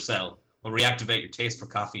sleeper cell. Will reactivate your taste for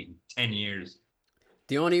coffee in 10 years.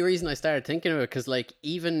 The only reason I started thinking of it, because like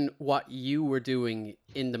even what you were doing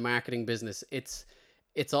in the marketing business, it's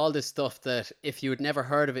all this stuff that if you had never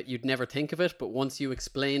heard of it, you'd never think of it. But once you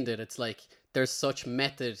explained it, it's like there's such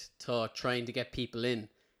method to trying to get people in.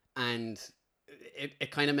 And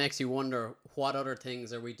it kind of makes you wonder, what other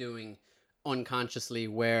things are we doing unconsciously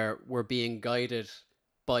where we're being guided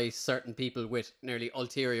by certain people with nearly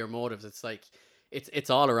ulterior motives? It's like, it's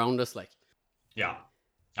all around us, like. Yeah.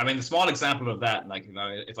 I mean, the small example of that, like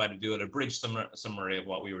if I had to do it, a bridge summary of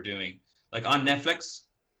what we were doing, like on Netflix,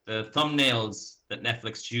 the thumbnails that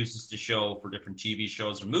Netflix chooses to show for different TV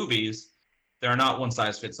shows or movies, they're not one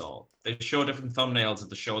size fits all. They show different thumbnails of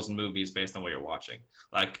the shows and movies based on what you're watching.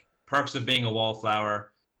 Like Perks of Being a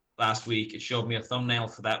Wallflower, last week, it showed me a thumbnail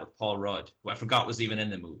for that with Paul Rudd, who I forgot was even in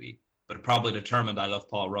the movie, but it probably determined I love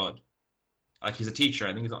Paul Rudd. Like he's a teacher. I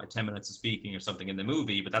think he's got like 10 minutes of speaking or something in the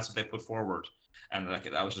movie, but that's what they put forward. And like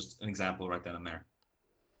that was just an example right then and there.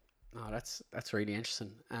 Oh, that's really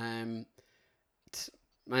interesting. Man,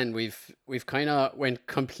 we've kind of went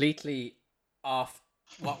completely off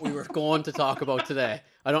what we were going to talk about today.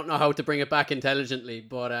 I don't know how to bring it back intelligently,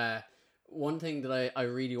 but one thing that I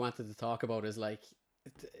really wanted to talk about is like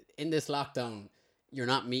in this lockdown, you're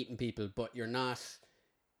not meeting people, but you're not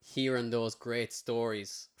hearing those great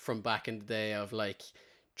stories from back in the day of like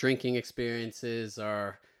drinking experiences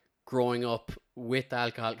or growing up with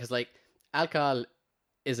alcohol. Because like alcohol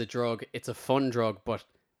is a drug, it's a fun drug, but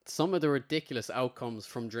some of the ridiculous outcomes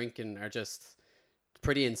from drinking are just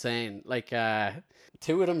pretty insane. Like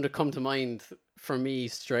two of them that come to mind for me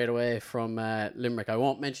straight away from Limerick. I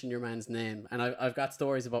won't mention your man's name, and I've got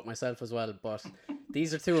stories about myself as well, but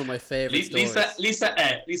these are two of my favorite stories.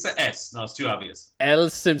 Lisa S. No, it's too obvious. L.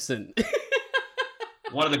 Simpson.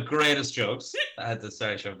 One of the greatest jokes. I had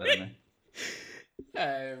to shove that in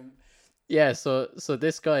there. Yeah, so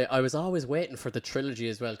this guy, I was always waiting for the trilogy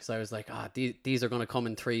as well, because I was like, these are going to come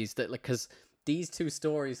in threes. That like, because these two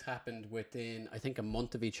stories happened within, I think, a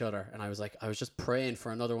month of each other. And I was just praying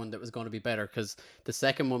for another one that was going to be better, because the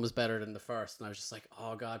second one was better than the first. And I was just like,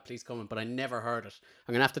 oh God, please come in. But I never heard it.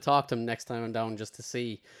 I'm going to have to talk to him next time I'm down just to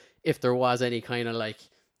see if there was any kind of like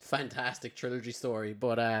fantastic trilogy story.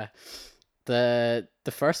 But the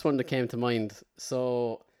first one that came to mind.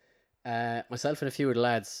 So myself and a few of the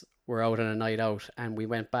lads were out on a night out, and we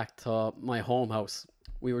went back to my home house.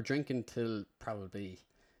 We were drinking till probably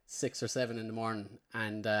 6 or 7 in the morning,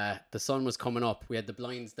 and the sun was coming up. We had the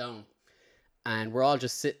blinds down, and we're all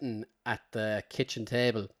just sitting at the kitchen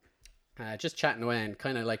table, just chatting away and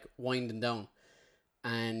kind of like winding down.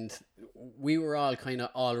 And we were all kind of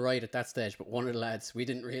all right at that stage, but one of the lads, we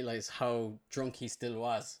didn't realize how drunk he still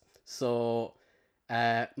was. So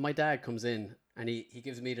my dad comes in, and he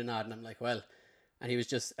gives me the nod, and I'm like, well, and he was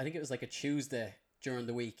just, I think it was like a Tuesday during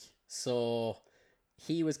the week. So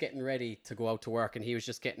he was getting ready to go out to work, and he was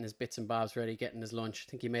just getting his bits and bobs ready, getting his lunch. I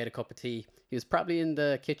think he made a cup of tea. He was probably in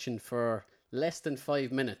the kitchen for less than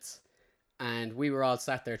 5 minutes, and we were all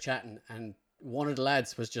sat there chatting, and one of the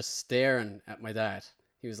lads was just staring at my dad.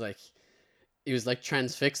 He was like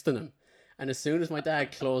transfixed in him. And as soon as my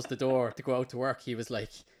dad closed the door to go out to work, he was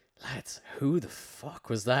like, lads, who the fuck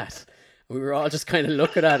was that? And we were all just kind of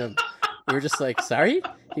looking at him. We were just like, sorry?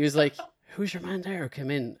 He was like, who's your man there who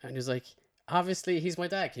came in? And he was like, obviously he's my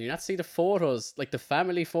dad. Can you not see the photos, like the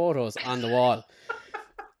family photos on the wall?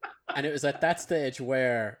 And it was at that stage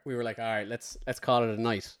where we were like, all right, let's call it a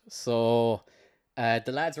night. So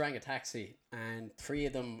the lads rang a taxi, and 3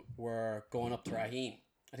 of them were going up to Raheen.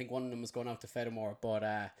 I think one of them was going out to Fedamore,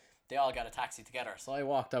 but they all got a taxi together. So I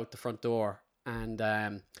walked out the front door, and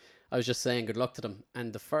I was just saying good luck to them.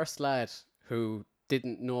 And the first lad, who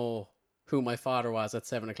didn't know who my father was at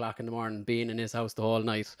 7 o'clock in the morning, being in his house the whole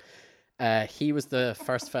night, he was the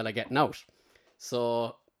first fella getting out.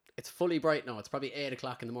 So it's fully bright now. It's probably 8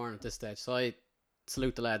 o'clock in the morning at this stage. So I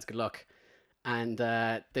salute the lads, good luck. And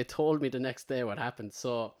they told me the next day what happened.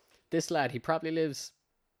 So this lad, he probably lives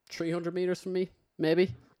 300 meters from me,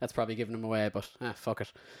 maybe. That's probably giving him away, but fuck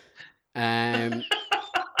it.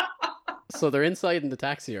 So they're inside in the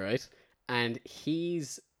taxi, right? And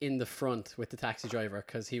he's in the front with the taxi driver,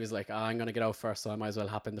 because he was like, oh, I'm going to get out first, so I might as well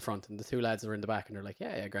hop in the front. And the 2 lads are in the back, and they're like,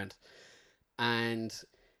 yeah, Grant. And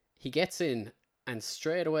he gets in, and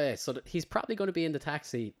straight away, so that he's probably going to be in the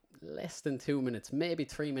taxi less than 2 minutes, maybe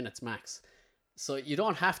 3 minutes max. So you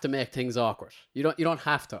don't have to make things awkward. You don't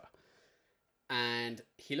have to. And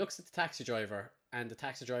he looks at the taxi driver, and the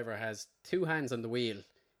taxi driver has 2 hands on the wheel.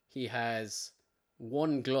 He has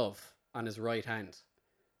 1 glove on his right hand.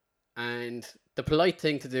 And the polite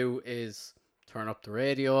thing to do is turn up the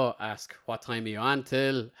radio, ask, what time are you on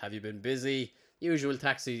till? Have you been busy? Usual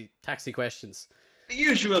taxi questions. The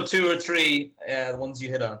usual 2 or 3 ones you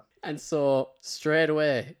hit on. And so straight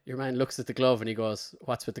away, your man looks at the glove and he goes,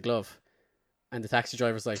 what's with the glove? And the taxi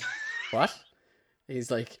driver's like, what? He's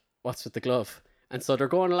like, what's with the glove? And so they're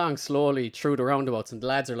going along slowly through the roundabouts, and the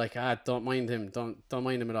lads are like, don't mind him. Don't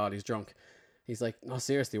mind him at all. He's drunk. He's like, no,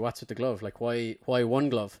 seriously, what's with the glove? Like, why 1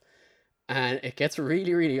 glove? And it gets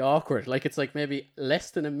really, really awkward. Like, it's like maybe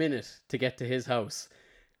less than a minute to get to his house.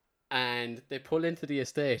 And they pull into the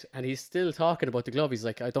estate, and he's still talking about the glove. He's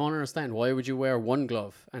like, I don't understand. Why would you wear 1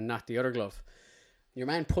 glove and not the other glove? Your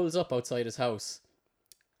man pulls up outside his house,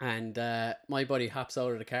 and my buddy hops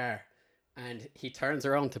out of the car, and he turns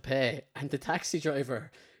around to pay, and the taxi driver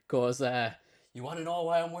goes, you want to know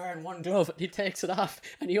why I'm wearing 1 glove? And he takes it off,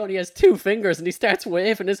 and he only has 2 fingers, and he starts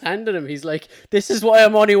waving his hand at him. He's like, this is why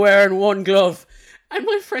I'm only wearing 1 glove. And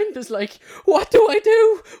my friend is like, what do I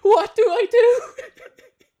do? What do I do?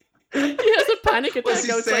 He has a panic attack. Was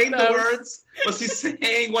he saying the words? Was he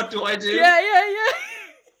saying, what do I do? Yeah.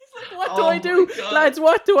 He's like, what do I do? Lads,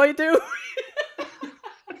 what do I do?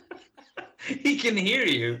 He can hear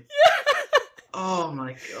you. Yeah. Oh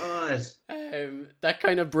my God. That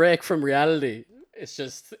kind of break from reality, it's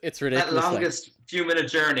ridiculous. That longest few minute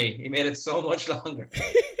journey, he made it so much longer.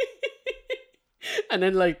 And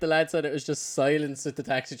then like the lad said, it was just silence with the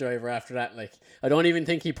taxi driver after that. Like, I don't even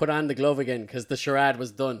think he put on the glove again, because the charade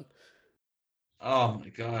was done. Oh my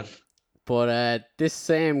God. But this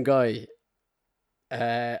same guy,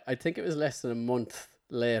 I think it was less than a month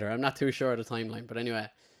later, I'm not too sure of the timeline, but anyway,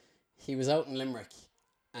 he was out in Limerick,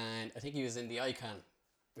 and I think he was in the Icon,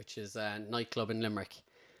 which is a nightclub in Limerick,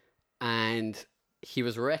 and he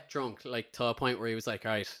was wreck drunk, like to a point where he was like,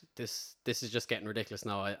 all right, this is just getting ridiculous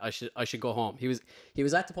now. I should go home. He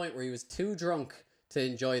was at the point where he was too drunk to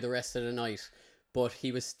enjoy the rest of the night, but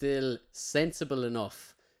he was still sensible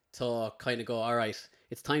enough to kind of go, all right,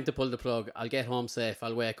 it's time to pull the plug. I'll get home safe.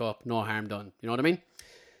 I'll wake up. No harm done. You know what I mean?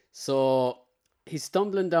 So he's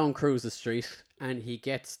stumbling down Cruises Street and he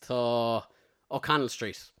gets to O'Connell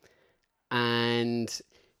Street, and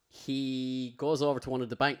he goes over to one of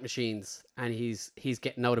the bank machines and he's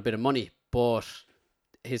getting out a bit of money, but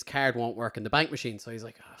his card won't work in the bank machine. So he's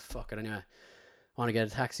like, oh, fuck it anyway. I want to get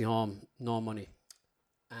a taxi home, no money.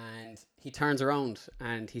 And he turns around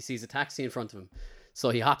and he sees a taxi in front of him. So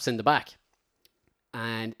he hops in the back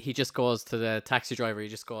and he just goes to the taxi driver. He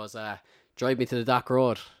just goes, drive me to the Dock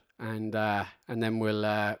Road, and then we'll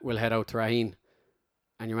head out to Raheen.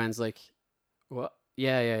 And your man's like, what?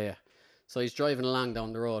 Yeah. So he's driving along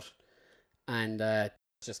down the road, and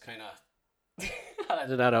just kind of how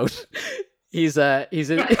did that out? He's in.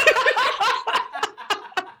 It's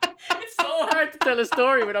so hard to tell a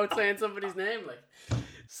story without saying somebody's name, like.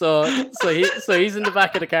 So he's in the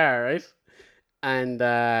back of the car, right? And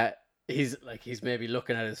he's maybe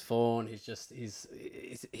looking at his phone.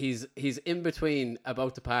 He's in between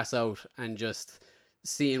about to pass out and just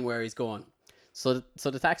seeing where he's going. So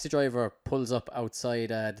the taxi driver pulls up outside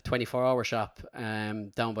the 24-hour shop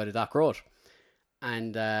down by the Dock Road,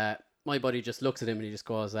 and my buddy just looks at him and he just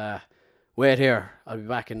goes, wait here, I'll be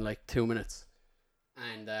back in like 2 minutes.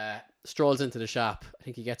 And strolls into the shop. I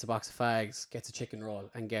think he gets a box of fags, gets a chicken roll,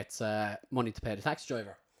 and gets money to pay the taxi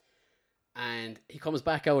driver. And he comes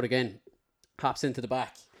back out again, hops into the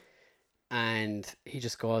back, and he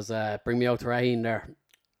just goes, bring me out to Raheen there.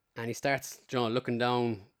 And he starts, looking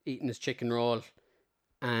down, eating his chicken roll,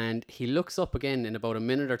 and he looks up again in about a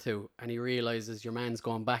minute or two, and he realizes your man's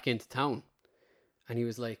gone back into town. And he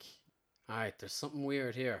was like, all right, there's something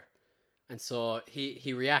weird here. And so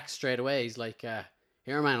he reacts straight away. He's like,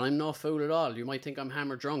 here, man, I'm no fool at all. You might think I'm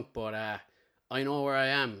hammered drunk, but I know where I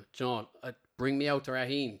am. Bring me out to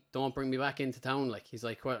Raheen. Don't bring me back into town. Like, he's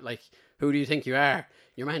like, what? Like, who do you think you are?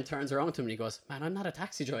 Your man turns around to him and he goes, man, I'm not a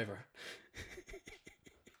taxi driver.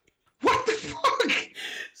 What the fuck?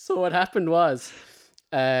 So what happened was,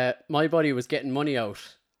 my buddy was getting money out,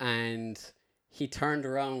 and he turned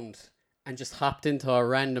around and just hopped into a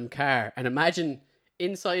random car. And imagine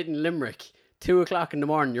inside in Limerick, 2:00 in the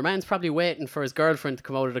morning, your man's probably waiting for his girlfriend to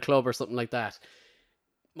come out of the club or something like that.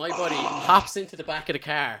 My buddy hops into the back of the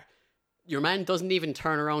car. Your man doesn't even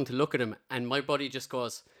turn around to look at him, and my buddy just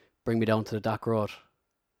goes, bring me down to the Dock Road.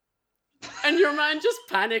 And your man just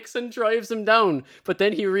panics and drives him down. But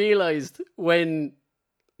then he realised when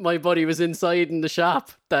my buddy was inside in the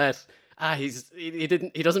shop that he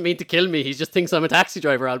doesn't mean to kill me. He just thinks I'm a taxi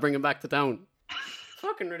driver. I'll bring him back to town.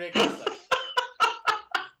 Fucking ridiculous.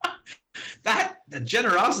 The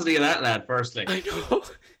generosity of that lad, firstly. I know.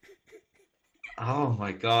 Oh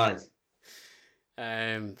my god.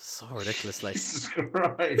 So ridiculous, like. Jesus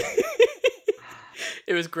Christ.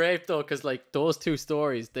 It was great though, because like those two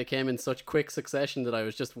stories, they came in such quick succession that I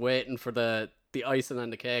was just waiting for the icing on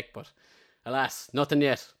the cake, but alas, nothing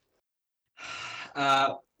yet.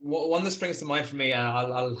 One that springs to mind for me, and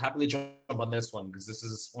I'll happily jump on this one because this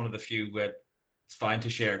is one of the few where it's fine to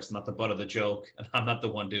share. It's not the butt of the joke, and I'm not the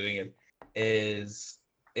one doing it.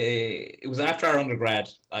 It was after our undergrad.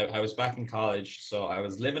 I was back in college, so I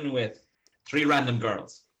was living with 3 random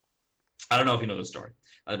girls. I don't know if you know the story.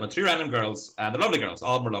 I lived with 3 random girls, and they're lovely girls.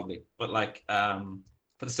 All of them are lovely, but like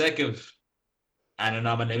for the sake of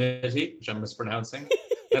anonymity, which I'm mispronouncing,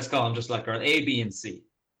 let's call them just like girl A, B, and C.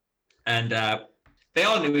 And they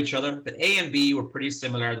all knew each other, but A and B were pretty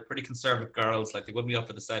similar. They're pretty conservative girls. Like, they wouldn't be up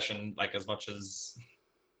for the session like as much as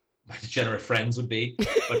my degenerate friends would be.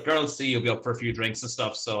 But girl C will be up for a few drinks and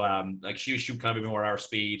stuff. So like she would kind of be more our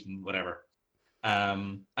speed and whatever.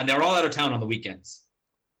 And they were all out of town on the weekends.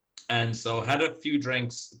 And so had a few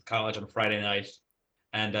drinks at college on Friday night,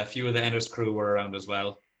 and a few of the Enders crew were around as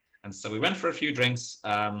well. And so we went for a few drinks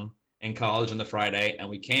in college on the Friday, and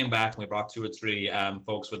we came back and we brought 2 or 3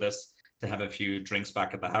 folks with us to have a few drinks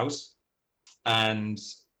back at the house. And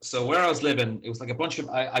so where I was living, it was like a bunch of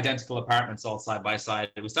identical apartments all side by side.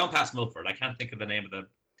 It was down past Milford. I can't think of the name of the...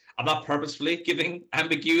 I'm not purposefully giving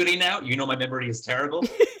ambiguity now. You know my memory is terrible.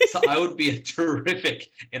 So I would be terrific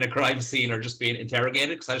in a crime scene or just being interrogated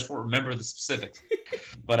because I just won't remember the specifics.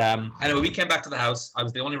 But anyway, we came back to the house. I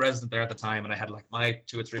was the only resident there at the time, and I had like my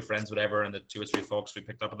 2 or 3 friends, whatever, and the 2 or 3 folks we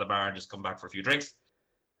picked up at the bar and just come back for a few drinks.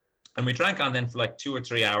 And we drank on then for like 2 or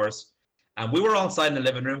 3 hours. And we were all inside in the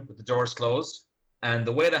living room with the doors closed. And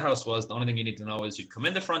the way the house was, the only thing you need to know is you'd come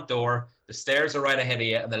in the front door, the stairs are right ahead of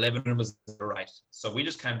you, and the living room was to the right. So we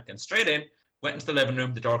just kind of came straight in, went into the living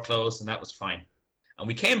room, the door closed, and that was fine. And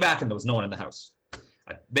we came back and there was no one in the house.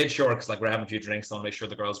 I made sure, because like we're having a few drinks, so I want to make sure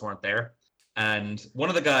the girls weren't there. And one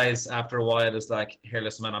of the guys, after a while, is like, "Here,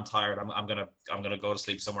 listen, man, I'm tired. I'm gonna go to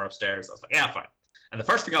sleep somewhere upstairs." I was like, "Yeah, fine." And the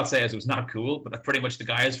first thing I'll say is it was not cool, but pretty much the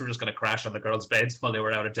guys were just going to crash on the girls' beds while they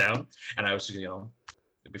were out of town. And I was, it'll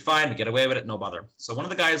be fine, we get away with it, no bother. So one of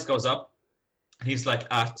the guys goes up and he's like,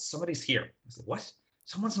 somebody's here. I was like, what?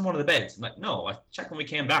 Someone's in one of the beds. I'm like, no, I checked when we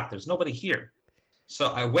came back. There's nobody here. So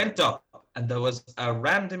I went up and there was a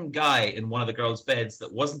random guy in one of the girls' beds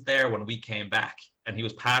that wasn't there when we came back, and he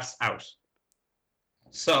was passed out.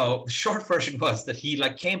 So the short version was that he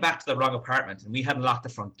came back to the wrong apartment and we hadn't locked the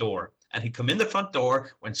front door. And he'd come in the front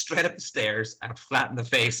door, went straight up the stairs, and flat in the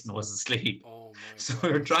face and was asleep. Oh my so God.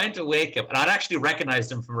 we were trying to wake him. And I'd actually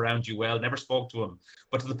recognized him from around UL, never spoke to him.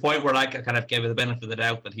 But to the point where I kind of gave it the benefit of the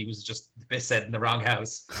doubt that he was just said in the wrong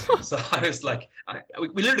house. So I was like, we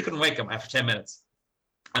literally couldn't wake him after 10 minutes.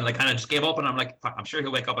 And I kind of just gave up, and I'm like, I'm sure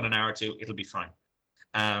he'll wake up in an hour or two. It'll be fine.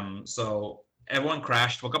 So everyone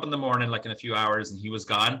crashed, woke up in the morning, in a few hours, and he was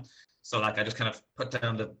gone. So I just kind of put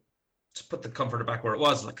the comforter back where it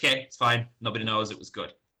was. Okay, it's fine. Nobody knows. It was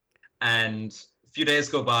good. And a few days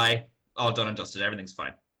go by, all done and dusted. Everything's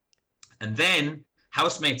fine. And then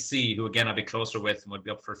housemate C, who again I'd be closer with and would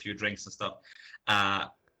be up for a few drinks and stuff,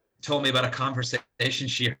 told me about a conversation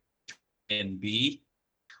she had in B,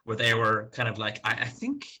 where they were kind of like, I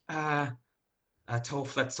think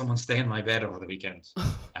Toph let someone stay in my bed over the weekend.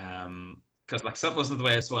 Because stuff wasn't the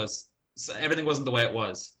way it was. So everything wasn't the way it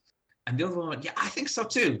was. And the other one went, yeah, I think so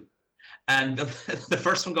too. And the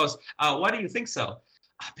first one goes, why do you think so?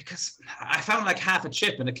 Because I found half a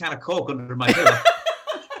chip and a can of Coke under my pillow.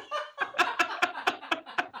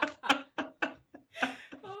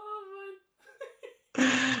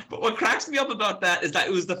 But what cracks me up about that is that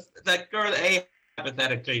it was that girl A,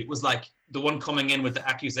 hypothetically, was the one coming in with the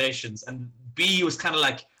accusations, and B was kind of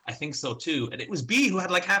I think so too. And it was B who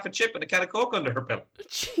had half a chip and a can of Coke under her pillow.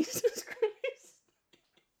 Jesus Christ.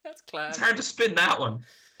 That's class. It's hard to spin that one.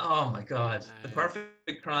 Oh my God. The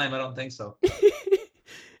perfect crime? I don't think so.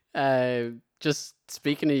 Just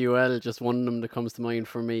speaking of UL, just one of them that comes to mind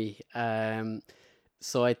for me.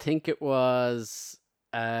 So I think it was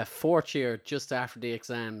fourth year, just after the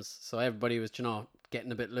exams. So everybody was,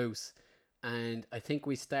 getting a bit loose. And I think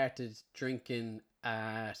we started drinking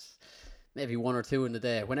at maybe 1 or 2 in the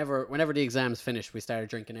day. Whenever the exams finished, we started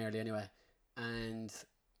drinking early anyway. And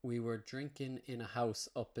we were drinking in a house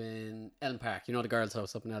up in Elm Park. You know the girls'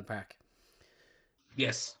 house up in Elm Park?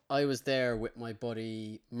 Yes. I was there with my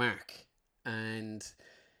buddy Mark, and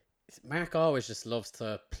Mark always just loves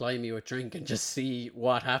to ply me with drink and just see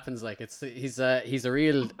what happens. He's a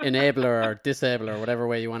real enabler or disabler, whatever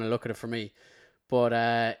way you want to look at it for me.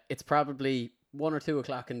 But it's probably 1 or 2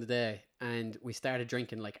 o'clock in the day, and we started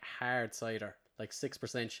drinking hard cider,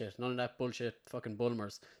 6% shit, none of that bullshit fucking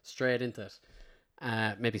Bulmers, straight into it.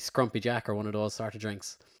 Maybe Scrumpy Jack or one of those sort of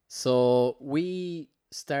drinks. So we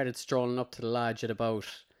started strolling up to the lodge at about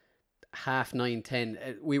 9:30,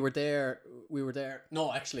 10. We were there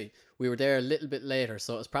a little bit later,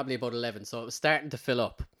 so it was probably about 11. So it was starting to fill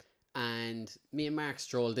up, and me and Mark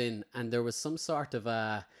strolled in, and there was some sort of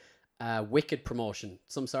a Wicked promotion,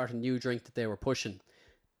 some sort of new drink that they were pushing.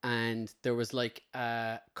 And there was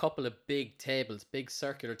a couple of big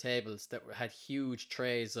circular tables that had huge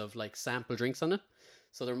trays of sample drinks on it.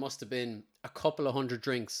 So there must have been a couple of 100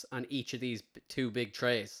 drinks on each of these 2 big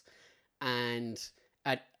trays. And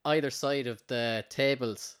at either side of the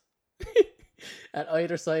tables,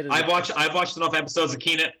 I've watched enough episodes of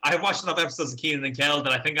Keenan. I've watched enough episodes of Keenan and Kel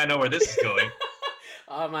that I think I know where this is going.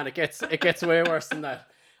 Oh man, it gets way worse than that.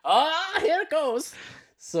 Here it goes.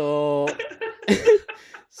 So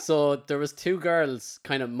so there was 2 girls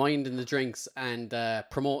kind of minding the drinks and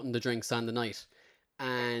promoting the drinks on the night.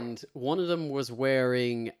 And one of them was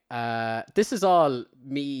wearing, this is all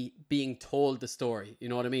me being told the story, you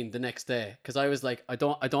know what I mean, the next day. Because I was like, I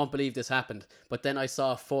don't believe this happened. But then I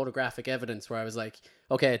saw photographic evidence where I was like,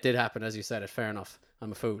 okay, it did happen, as you said it, fair enough.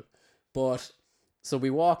 I'm a fool. But, so we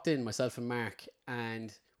walked in, myself and Mark,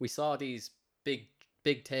 and we saw these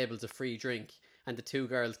big tables of free drink, and the 2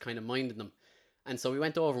 girls kind of minding them. And so we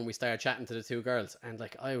went over and we started chatting to the 2 girls, and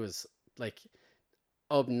I was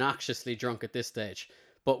obnoxiously drunk at this stage,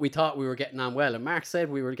 but we thought we were getting on well, and Mark said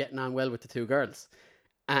we were getting on well with the 2 girls.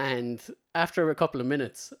 And after a couple of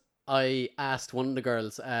minutes, I asked one of the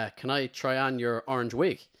girls, can I try on your orange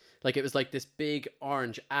wig? It was this big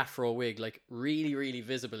orange afro wig, really, really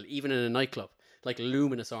visible, even in a nightclub,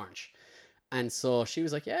 luminous orange. And so she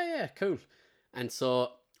was like, yeah, cool. And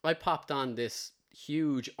so I popped on this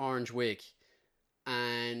huge orange wig,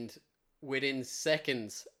 and within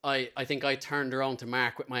seconds, I think I turned around to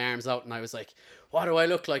Mark with my arms out, and I was like, what do I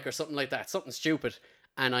look like, or something like that, something stupid.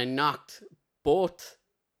 And I knocked both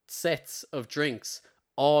sets of drinks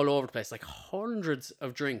all over the place, hundreds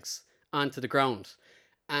of drinks onto the ground.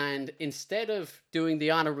 And instead of doing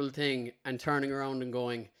the honourable thing and turning around and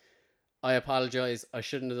going, I apologise, I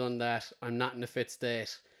shouldn't have done that, I'm not in a fit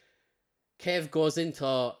state, Kev goes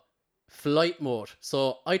into flight mode.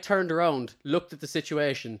 So I turned around, looked at the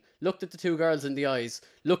situation, looked at the two girls in the eyes,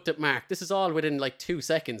 looked at Mark. This is all within like 2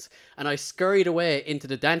 seconds. And I scurried away into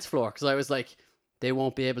the dance floor because I was like, they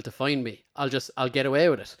won't be able to find me. I'll get away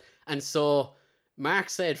with it. And so Mark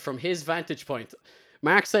said from his vantage point,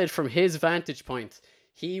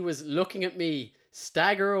 he was looking at me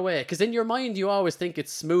stagger away. Because in your mind, you always think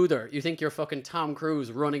it's smoother. You think you're fucking Tom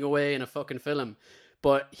Cruise running away in a fucking film.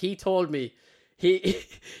 But he told me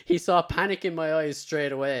he saw panic in my eyes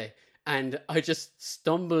straight away, and I just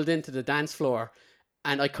stumbled into the dance floor,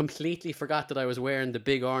 and I completely forgot that I was wearing the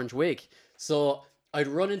big orange wig. So I'd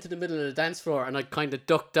run into the middle of the dance floor, and I'd kind of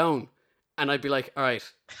duck down, and I'd be like, all right,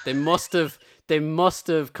 they must have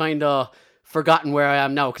kind of forgotten where I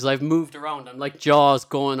am now, because I've moved around. I'm like Jaws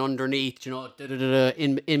going underneath,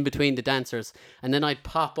 in between the dancers. And then I'd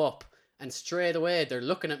pop up, and straight away they're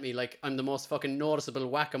looking at me like I'm the most fucking noticeable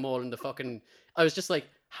whack-a-mole in the fucking... I was just like,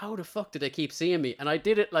 how the fuck did they keep seeing me? And I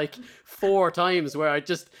did it like 4 times where I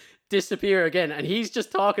just disappear again. And he's just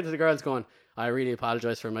talking to the girls going, I really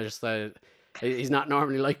apologize for him. I just he's not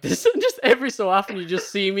normally like this. And just every so often you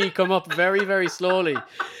just see me come up very, very slowly.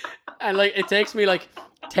 And like, it takes me like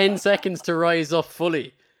 10 seconds to rise up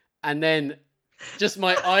fully. And then just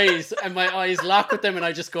my eyes lock with them, and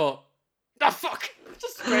I just go, the fuck?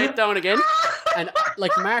 Just straight down again. And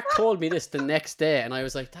like, Mark told me this the next day, and I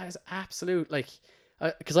was like, that is absolute, like,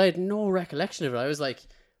 because I had no recollection of it. I was like,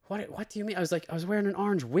 what do you mean? I was like, I was wearing an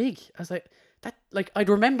orange wig. I was like, that, like, I'd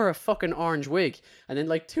remember a fucking orange wig. And then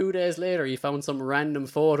like 2 days later, he found some random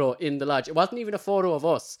photo in the lodge. It wasn't even a photo of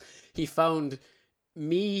us. He found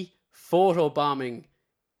me photo bombing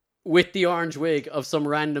with the orange wig of some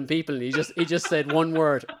random people, and he just said one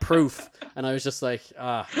word, proof. And I was just like,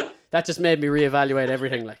 that just made me reevaluate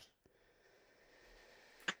everything. Like,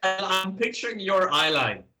 and I'm picturing your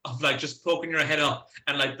eyeline of like just poking your head up,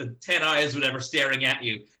 and like the 10 eyes whatever staring at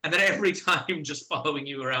you, and then every time just following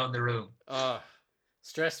you around the room.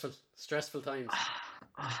 Stressful times.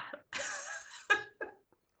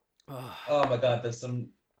 Oh my god, there's some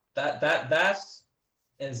that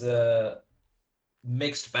is a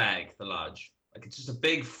mixed bag, the lodge. Like, it's just a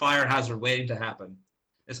big fire hazard waiting to happen.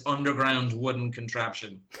 This underground wooden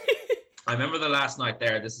contraption. I remember the last night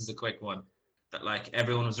there, this is a quick one, that like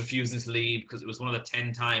everyone was refusing to leave because it was one of the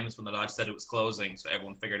 10 times when the lodge said it was closing, so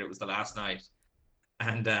everyone figured it was the last night.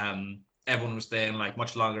 And everyone was staying like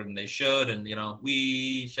much longer than they should, and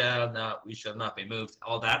we shall not be moved,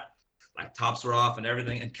 all that. Like, tops were off and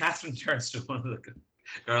everything, and Catherine turns to one of the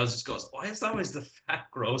girls, just goes, why is always the fat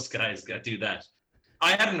gross guys gotta do that?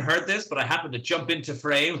 I hadn't heard this, but I happened to jump into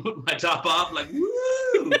frame with my top off, like,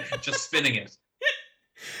 woo, just spinning it.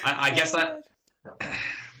 I guess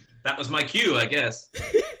that was my cue, I guess.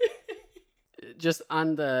 Just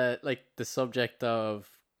on the subject of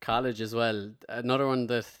college as well, another one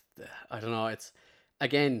that, I don't know,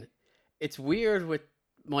 it's weird with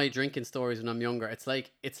my drinking stories when I'm younger. It's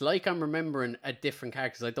like I'm remembering a different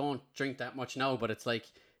character, because I don't drink that much now, but it's like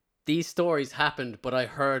these stories happened, but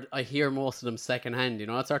I hear most of them secondhand,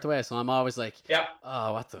 that sort of way. So I'm always like, yeah,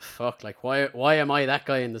 oh, what the fuck? Like, why am I that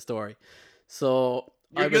guy in the story? So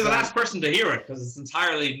you're the last person to hear it, because it's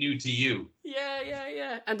entirely new to you.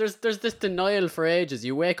 Yeah. And there's this denial for ages.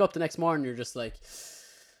 You wake up the next morning, you're just like,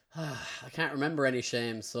 I can't remember any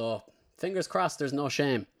shame. So fingers crossed, there's no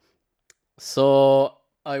shame. So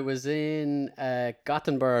I was in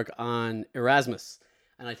Gothenburg on Erasmus,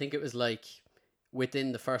 and I think it was like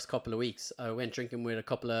within the first couple of weeks, I went drinking with a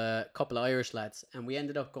couple of Irish lads, and we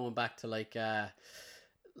ended up going back to like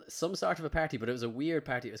some sort of a party, but it was a weird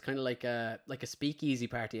party. It was kind of like a speakeasy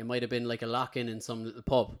party. It might have been like a lock-in in some little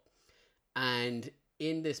pub. And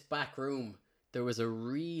in this back room, there was a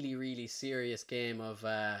really, really serious game of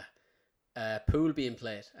pool being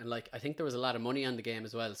played, and like I think there was a lot of money on the game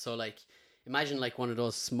as well. So like, imagine like one of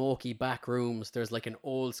those smoky back rooms. There's like an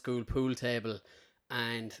old school pool table,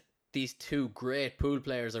 and these 2 great pool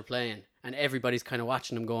players are playing, and everybody's kind of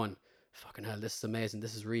watching them going, fucking hell, this is amazing,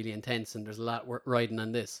 this is really intense, and there's a lot riding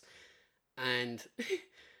on this. And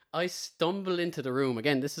I stumble into the room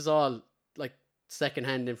again. This is all like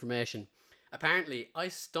secondhand information. Apparently I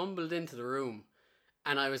stumbled into the room,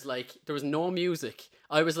 and I was like, there was no music,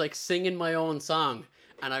 I was like singing my own song,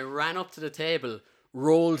 and I ran up to the table,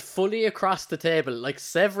 rolled fully across the table, like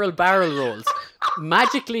several barrel rolls,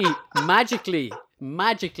 magically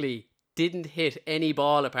didn't hit any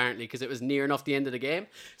ball, apparently, because it was near enough the end of the game.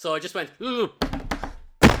 So I just went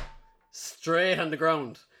straight on the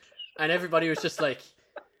ground. And everybody was just like,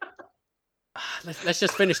 let's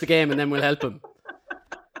just finish the game and then we'll help him.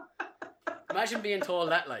 Imagine being told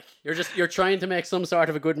that, like, you're trying to make some sort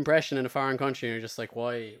of a good impression in a foreign country, and you're just like,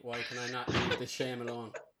 why can I not leave this shame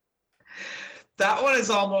alone? That one is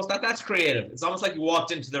almost that's creative. It's almost like you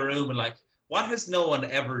walked into the room and like, what has no one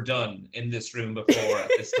ever done in this room before at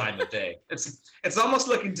this time of day? It's almost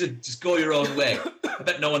looking to just go your own way. I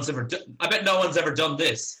bet no one's ever done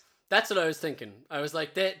this. That's what I was thinking. I was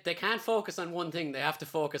like, they can't focus on one thing. They have to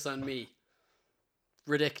focus on me.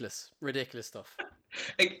 Ridiculous stuff.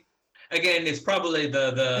 Again, it's probably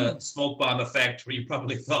the smoke bomb effect where you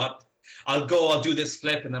probably thought, I'll do this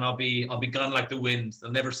flip and then I'll be gone like the wind.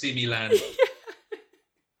 They'll never see me land.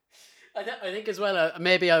 I think as well,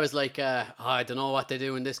 maybe I was like, I don't know what they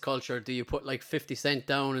do in this culture. Do you put like 50 Cent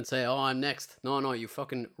down and say, I'm next? No, you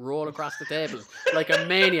fucking roll across the table like a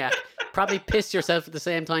maniac. Probably piss yourself at the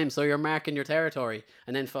same time, so you're marking your territory,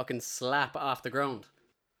 and then fucking slap off the ground.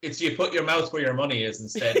 It's you put your mouth where your money is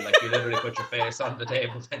instead. Like you literally put your face on the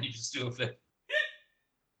table and you just do a flip.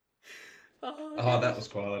 Oh, that was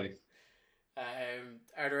quality.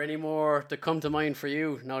 Are there any more that come to mind for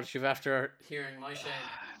you now that you've after hearing my shame?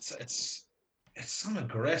 It's some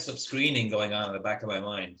aggressive screening going on in the back of my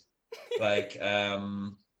mind. Like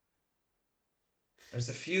there's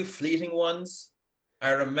a few fleeting ones. I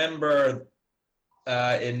remember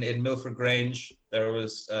in Milford Grange there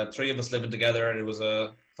was 3 of us living together, and it was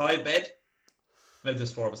a 5-bed. Maybe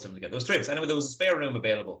there's 4 of us living together. There was 3 of us. Anyway, there was a spare room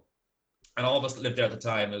available, and all of us that lived there at the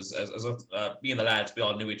time, as me and the lads, we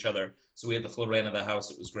all knew each other, so we had the full reign of the house.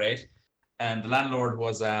 It was great, and the landlord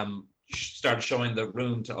was started showing the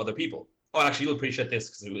room to other people. Oh, actually, you'll appreciate this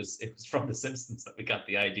because it was from The Simpsons that we got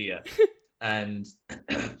the idea, and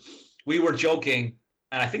we were joking,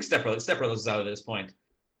 and I think Step Brothers is out at this point.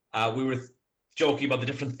 We were joking about the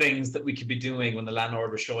different things that we could be doing when the landlord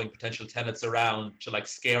was showing potential tenants around to like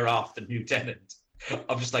scare off the new tenant.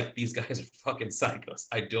 I'm just like, these guys are fucking psychos.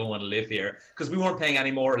 I don't want to live here, because we weren't paying any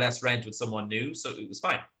more or less rent with someone new, so it was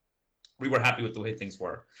fine. We were happy with the way things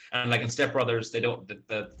were. And like in Step Brothers, they don't.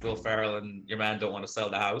 The Will Ferrell and your man don't want to sell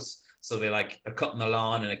the house, so they're cutting the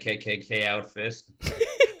lawn in a KKK outfit.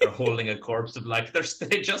 They're holding a corpse of like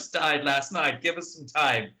they just died last night. Give us some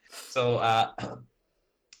time. So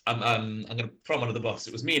I'm gonna throw him under the bus.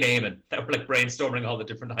 It was me and Eamon that were like brainstorming all the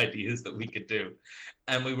different ideas that we could do,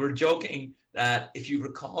 and we were joking that if you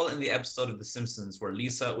recall in the episode of The Simpsons where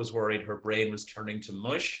Lisa was worried her brain was turning to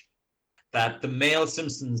mush, that the male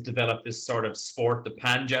Simpsons developed this sort of sport, the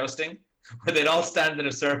pan jousting, where they'd all stand in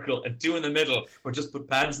a circle and 2 in the middle would just put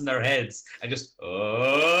pans in their heads and just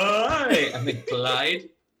and they glide.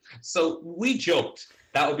 So we joked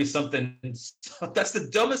that would be something. That's the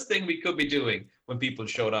dumbest thing we could be doing when people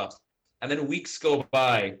showed up. And then weeks go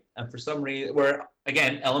by, and for some reason, we're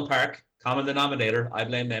again Ellen Park, common denominator. I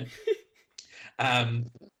blame them.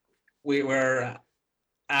 We were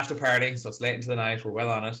after partying, so it's late into the night. We're well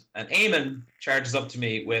on it, and Eamon charges up to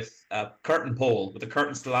me with a curtain pole with the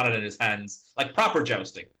curtain still on it in his hands, like proper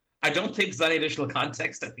jousting. I don't think there's any additional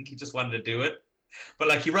context. I think he just wanted to do it. But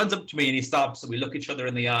like he runs up to me and he stops, and we look each other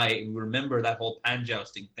in the eye and we remember that whole pan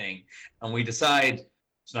jousting thing, and we decide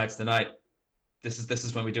tonight's the night. This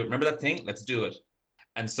is when we do it. Remember that thing? Let's do it.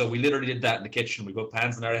 And so we literally did that in the kitchen. We put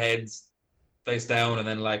pans in our heads, face down, and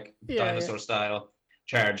then like dinosaur style,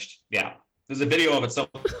 charged. Yeah, there's a video of it. So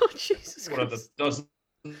oh, Jesus one of the dozen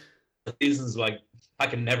reasons like I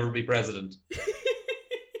can never be president.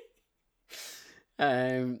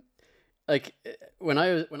 Like when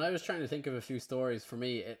I was trying to think of a few stories for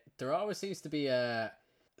me, there always seems to be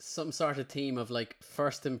some sort of theme of like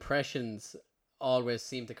first impressions always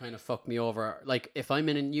seem to kind of fuck me over. Like if I'm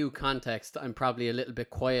in a new context, I'm probably a little bit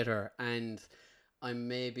quieter, and I'm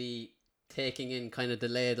maybe taking in kind of the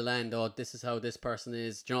lay of the land. Oh, this is how this person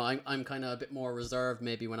is. You know, I'm kind of a bit more reserved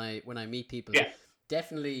maybe when I meet people. Yeah.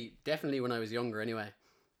 Definitely when I was younger anyway.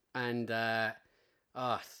 And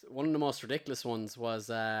one of the most ridiculous ones was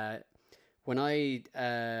when I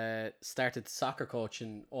started soccer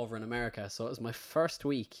coaching over in America. So it was my first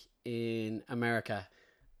week in America,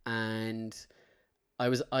 and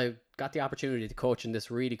I got the opportunity to coach in this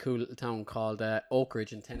really cool little town called Oak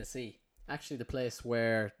Ridge in Tennessee. Actually, the place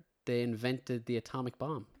where they invented the atomic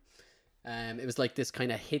bomb. It was like this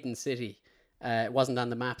kind of hidden city. It wasn't on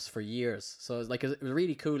the maps for years, so it was like it was a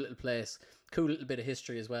really cool little place, cool little bit of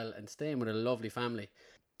history as well, and staying with a lovely family.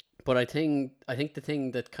 But I think the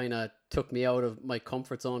thing that kind of took me out of my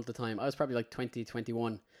comfort zone at the time, I was probably like 20,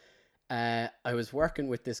 21. I was working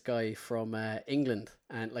with this guy from England,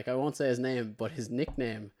 and like I won't say his name, but his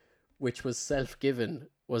nickname, which was self-given,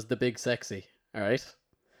 was the Big Sexy. All right.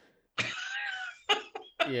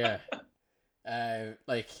 Yeah.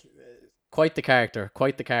 Like quite the character,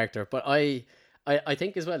 quite the character. But I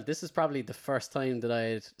think as well, this is probably the first time that I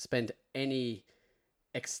had spent any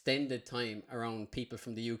extended time around people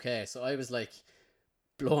from the UK. So I was like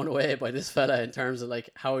blown away by this fella in terms of like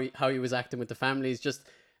how he was acting with the families, just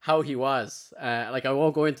how he was. Like I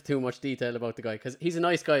won't go into too much detail about the guy because he's a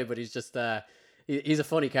nice guy, but he's just he's a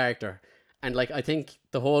funny character. And like I think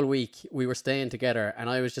the whole week we were staying together, and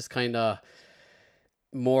I was just kind of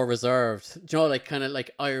more reserved. Do you know, like kind of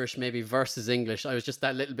like Irish maybe versus English. I was just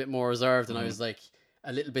that little bit more reserved, and I was like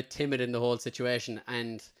a little bit timid in the whole situation.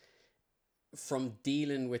 And from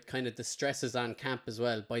dealing with kind of the stresses on camp as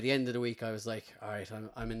well, by the end of the week, I was like, all right,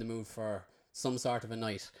 I'm in the mood for some sort of a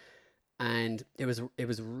night. And it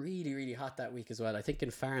was really really hot that week as well. I think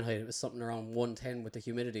in Fahrenheit it was something around 110 with the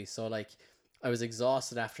humidity. So like I was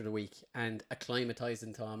exhausted after the week and acclimatized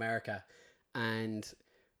into America. And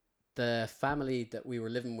the family that we were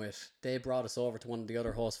living with, they brought us over to one of the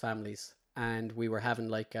other host families, and we were having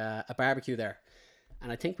like a barbecue there.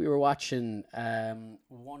 And I think we were watching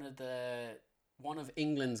one of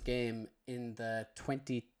England's game in the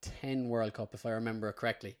 2010 World Cup, if I remember it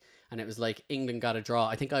correctly. And it was like England got a draw.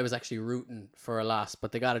 I think I was actually rooting for a loss,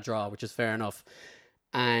 but they got a draw, which is fair enough.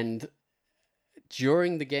 And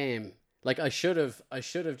during the game, like I should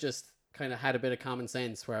have just kind of had a bit of common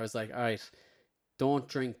sense where I was like, all right, don't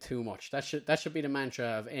drink too much. That should be the mantra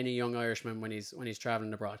of any young Irishman when he's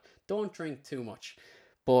traveling abroad. Don't drink too much.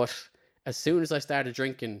 But as soon as I started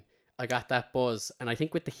drinking, I got that buzz, and I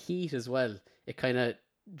think with the heat as well, it kind of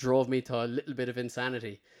drove me to a little bit of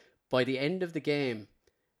insanity. By the end of the game,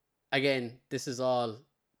 again, this is all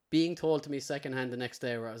being told to me secondhand the next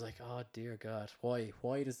day, where I was like, oh dear God,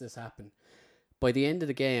 why does this happen? By the end of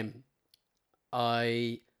the game,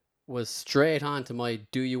 I was straight on to my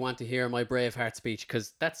 "Do you want to hear my Braveheart speech?"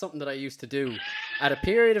 Because that's something that I used to do at a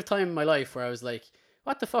period of time in my life where I was like,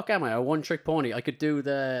 "What the fuck am I? A one-trick pony?" I could do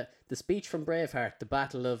the speech from Braveheart, the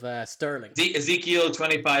Battle of Stirling. Ezekiel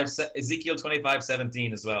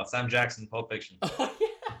 25:17 as well. Sam Jackson, Pulp Fiction. Oh yeah.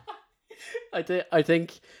 I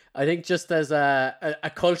think just as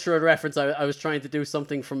a cultural reference, I was trying to do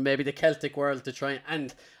something from maybe the Celtic world to try,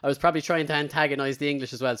 and I was probably trying to antagonize the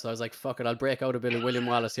English as well. So I was like, fuck it, I'll break out a bit of William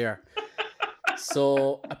Wallace here.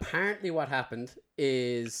 So apparently what happened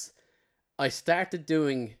is I started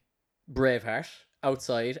doing Braveheart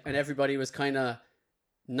outside, and everybody was kind of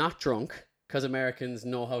not drunk because Americans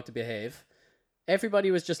know how to behave.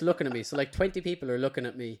 Everybody was just looking at me. So like 20 people are looking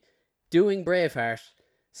at me doing Braveheart,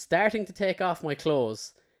 starting to take off my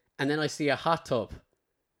clothes, and then I see a hot tub.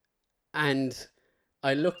 And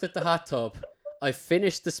I looked at the hot tub. I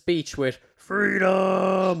finished the speech with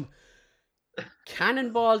freedom,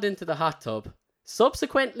 cannonballed into the hot tub,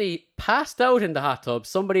 subsequently passed out in the hot tub.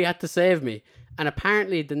 Somebody had to save me. And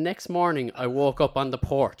apparently the next morning I woke up on the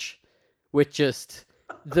porch with just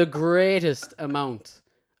the greatest amount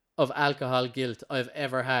of alcohol guilt I've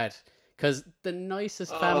ever had. Because the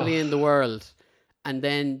nicest family in the world, and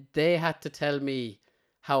then they had to tell me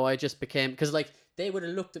how I just became, because like they would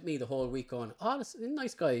have looked at me the whole week going, oh, this is a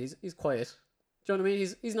nice guy, he's quiet. Do you know what I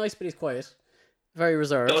mean? He's nice, but he's quiet. Very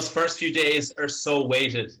reserved. Those first few days are so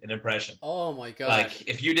weighted in impression. Oh my God. Like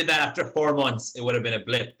if you did that after 4 months, it would have been a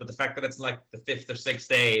blip. But the fact that it's like the fifth or sixth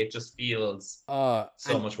day, it just feels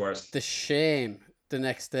so much worse. The shame the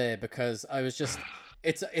next day, because I was just,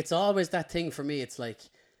 it's always that thing for me. It's like,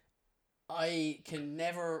 I can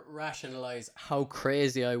never rationalize how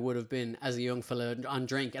crazy I would have been as a young fella on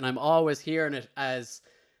drink. And I'm always hearing it as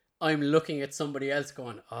I'm looking at somebody else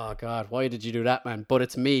going, oh God, why did you do that, man? But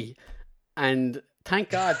it's me. And thank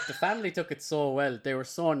God the family took it so well. They were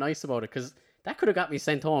so nice about it, because that could have got me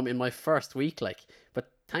sent home in my first week. Like, but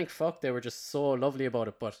thank fuck they were just so lovely about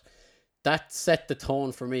it. But that set the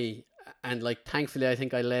tone for me. And like, thankfully, I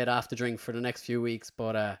think I laid off the drink for the next few weeks.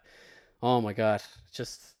 But oh my God,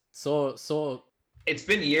 just so. It's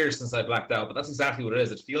been years since I blacked out, but that's exactly what it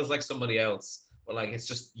is. It feels like somebody else, but like it's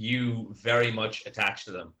just you very much attached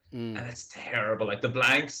to them, and it's terrible. Like the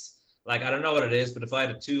blanks. Like, I don't know what it is, but if I had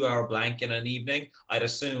a 2-hour blank in an evening, I'd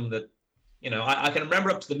assume that, I can remember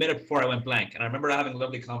up to the minute before I went blank. And I remember having a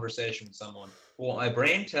lovely conversation with someone. What my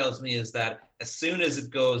brain tells me is that as soon as it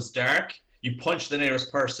goes dark, you punch the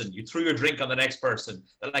nearest person, you threw your drink on the next person.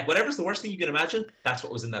 Like, whatever's the worst thing you can imagine, that's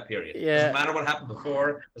what was in that period. Yeah. Doesn't matter what happened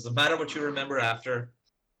before, doesn't matter what you remember after.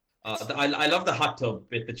 I love the hot tub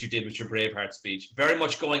bit that you did with your Braveheart speech. Very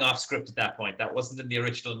much going off script at that point. That wasn't in the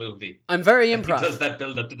original movie. I'm very improv. Does that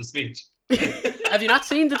build up to the speech? Have you not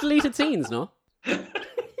seen the deleted scenes, no? Well,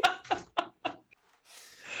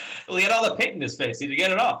 he had all the paint in his face. He had to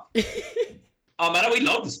get it off. Oh man, we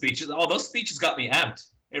love the speeches. Oh, those speeches got me amped.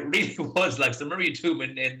 It really was. Like, so I remember you too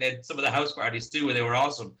in some of the house parties too, where they were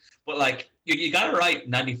awesome. But like, you got it right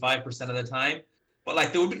 95% of the time. But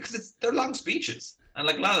like, they would, because they're long speeches, and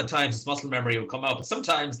like a lot of the times, it's muscle memory will come out, but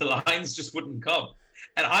sometimes the lines just wouldn't come.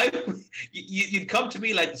 And you'd come to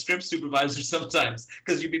me like the script supervisor sometimes,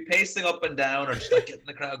 because you'd be pacing up and down or just like getting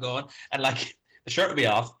the crowd going, and like the shirt would be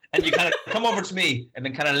off, and you kind of come over to me and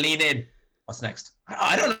then kind of lean in. What's next?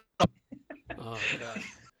 I don't know. Oh god.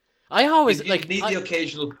 I always You need the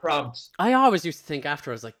occasional prompt. I always used to think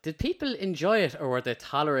afterwards, like, did people enjoy it or were they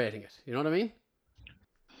tolerating it? You know what I mean?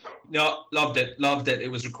 No, loved it. Loved it. It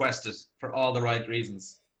was requested for all the right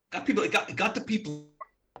reasons. It got the people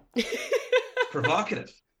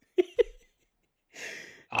provocative.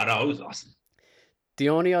 Oh no, it was awesome. The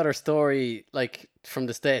only other story, like, from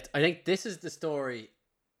the States, I think this is the story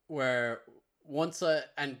where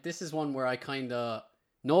and this is one where I kind of,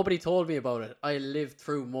 nobody told me about it. I lived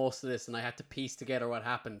through most of this and I had to piece together what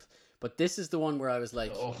happened. But this is the one where I was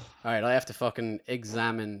like, all right, I have to fucking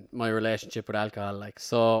examine my relationship with alcohol. Like,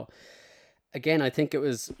 so again, I think it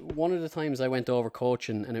was one of the times I went over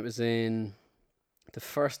coaching, and it was in the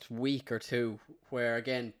first week or two where,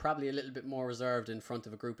 again, probably a little bit more reserved in front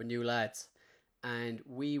of a group of new lads. And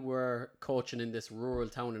we were coaching in this rural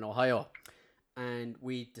town in Ohio. And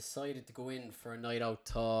we decided to go in for a night out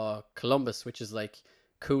to Columbus, which is like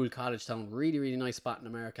cool college town, really, really nice spot in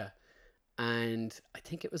America. And I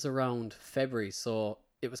think it was around February, so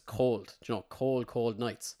it was cold, cold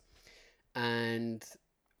nights. And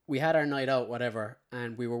we had our night out, whatever,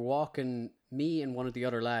 and we were walking, me and one of the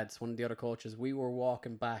other lads, one of the other coaches, we were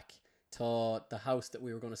walking back to the house that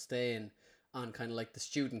we were going to stay in on kind of like the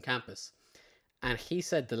student campus. And he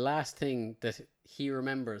said the last thing that he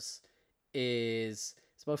remembers is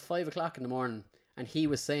it's about 5 o'clock in the morning, and he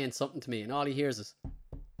was saying something to me, and all he hears is,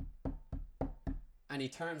 and he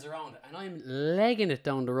turns around, and I'm legging it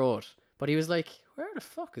down the road. But he was like, where the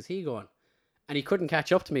fuck is he going? And he couldn't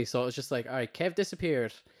catch up to me, so it was just like, all right, Kev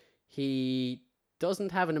disappeared. He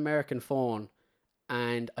doesn't have an American phone,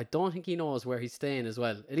 and I don't think he knows where he's staying as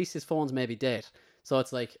well. At least his phone's maybe dead. So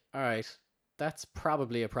it's like, all right, that's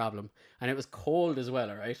probably a problem. And it was cold as well,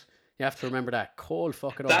 all right? You have to remember that. Cold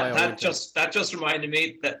fucking Ohio winter. That just reminded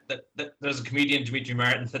me that there's a comedian, Dimitri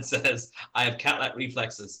Martin, that says, I have cat-like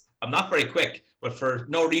reflexes. I'm not very quick, but for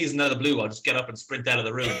no reason out of the blue, I'll just get up and sprint out of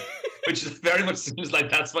the room, which very much seems like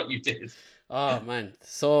that's what you did. Oh, man.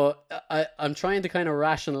 So I'm trying to kind of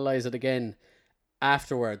rationalize it again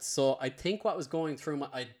afterwards. So I think what was going through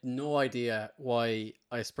I had no idea why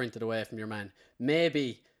I sprinted away from your man.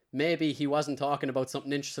 Maybe he wasn't talking about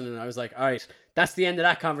something interesting, and I was like, all right, that's the end of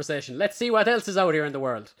that conversation. Let's see what else is out here in the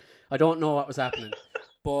world. I don't know what was happening.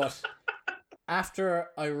 But after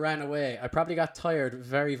I ran away, I probably got tired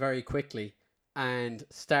very, very quickly and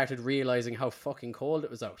started realizing how fucking cold it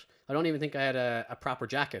was out. I don't even think I had a proper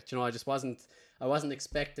jacket. You know, I wasn't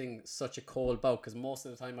expecting such a cold bout, because most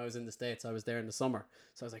of the time I was in the States, I was there in the summer.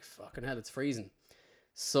 So I was like, fucking hell, it's freezing.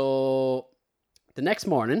 So the next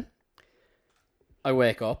morning, I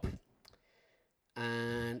wake up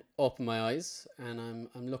and open my eyes, and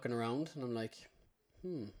I'm looking around, and I'm like,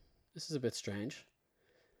 this is a bit strange.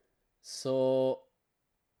 So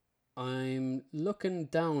I'm looking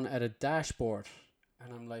down at a dashboard,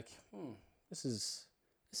 and I'm like, this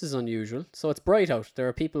is unusual. So it's bright out. There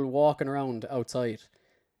are people walking around outside,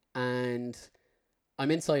 and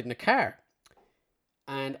I'm inside in a car,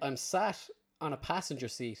 and I'm sat on a passenger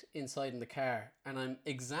seat inside in the car, and I'm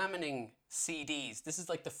examining CDs. This is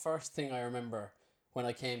like the first thing I remember when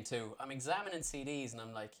I came to. I'm examining CDs, and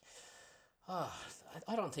I'm like,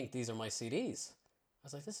 I don't think these are my CDs. I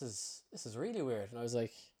was like, this is really weird. And I was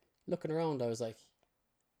like, looking around, I was like,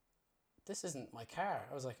 this isn't my car.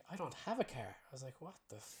 I was like, I don't have a car. I was like, what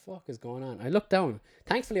the fuck is going on? I looked down.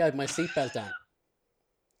 Thankfully, I had my seatbelt on.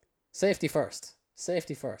 Safety first.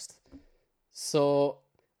 So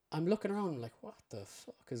I'm looking around, I'm like, what the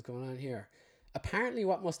fuck is going on here? Apparently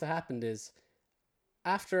what must have happened is,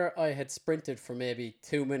 after I had sprinted for maybe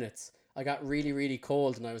 2 minutes, I got really, really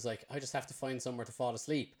cold, and I was like, I just have to find somewhere to fall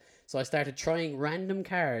asleep. So I started trying random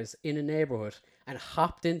cars in a neighborhood and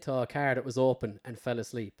hopped into a car that was open and fell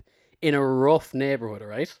asleep in a rough neighborhood,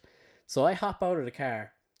 right? So I hop out of the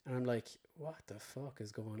car, and I'm like, what the fuck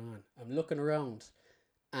is going on? I'm looking around,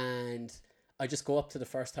 and I just go up to the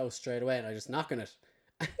first house straight away, and I just knock on it.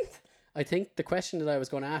 And I think the question that I was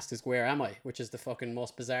going to ask is, where am I? Which is the fucking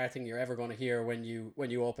most bizarre thing you're ever going to hear when you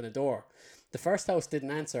open a door. The first house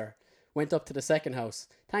didn't answer. Went up to the second house.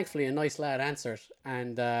 Thankfully, a nice lad answered,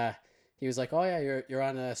 and he was like, oh yeah, you're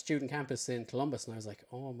on a student campus in Columbus. And I was like,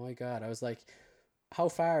 oh my God. I was like, how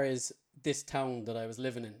far is this town that I was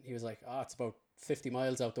living in? He was like, oh, it's about 50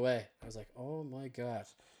 miles out the way. I was like, oh my God.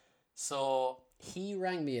 So he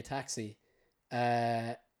rang me a taxi,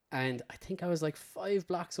 uh, and I think I was like 5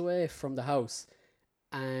 blocks away from the house.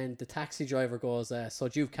 And the taxi driver goes, so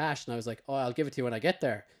do you have cash? And I was like, oh, I'll give it to you when I get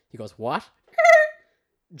there. He goes, what?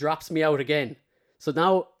 Drops me out again. So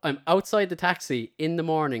now I'm outside the taxi in the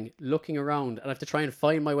morning looking around, and I have to try and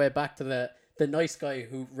find my way back to the nice guy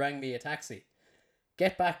who rang me a taxi.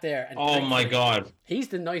 Get back there, and Oh my thankfully God. he's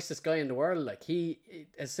the nicest guy in the world. Like, he,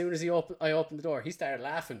 as soon as I opened the door, he started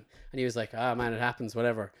laughing, and he was like, "Ah, man, it happens,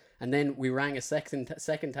 whatever." And then we rang a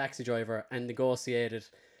second taxi driver and negotiated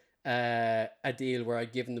a deal where I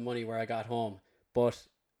give him the money where I got home. But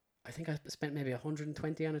I think I spent maybe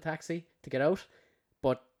 120 on a taxi to get out.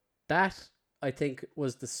 But that, I think,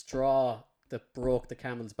 was the straw that broke the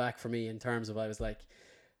camel's back for me, in terms of, I was like,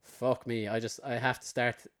 fuck me, I have to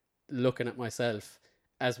start looking at myself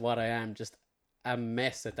as what I am, just a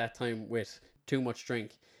mess at that time with too much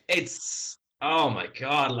drink. It's oh my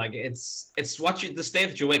God, like it's what you the state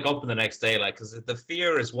that you wake up in the next day, like because the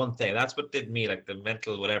fear is one thing. That's what did me, like the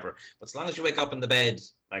mental whatever. But as long as you wake up in the bed,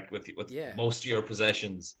 like with Yeah. most of your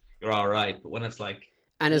possessions, you're all right. But when it's like,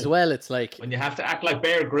 And as oh, well, it's like, when you have to act like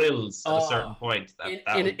Bear Grylls at a certain oh, point, in,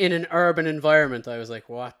 that in, would in an urban environment, I was like,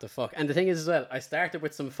 what the fuck? And the thing is, as well, I started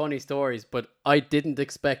with some funny stories, but I didn't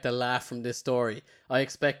expect a laugh from this story. I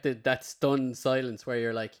expected that stunned silence where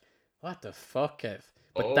you're like, what the fuck, Kev?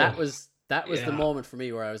 But oh that was the yeah. moment for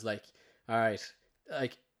me where I was like, all right,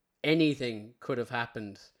 like, anything could have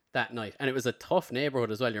happened that night. And it was a tough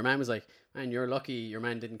neighborhood as well. Your man was like, man, you're lucky your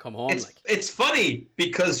man didn't come home. It's Like, it's funny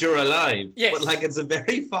because you're alive, but like yes. it's a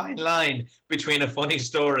very fine line between a funny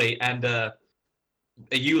story and a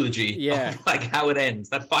eulogy Yeah. of like how it ends.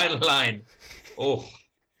 That final line. Oh,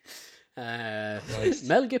 Christ.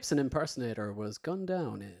 Mel Gibson impersonator was gunned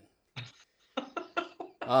down in.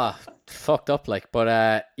 Ah, fucked up, like. But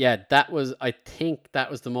yeah, I think that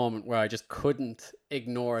was the moment where I just couldn't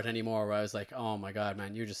ignore it anymore, where I was like, oh my God,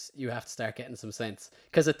 man, you have to start getting some sense.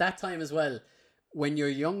 Because at that time as well, when you're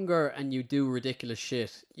younger and you do ridiculous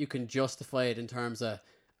shit, you can justify it in terms of,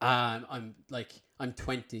 I'm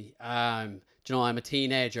 20, I'm a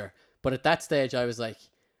teenager. But at that stage, I was like,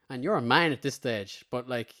 and you're a man at this stage, but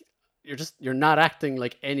like, you're not acting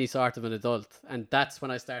like any sort of an adult. And that's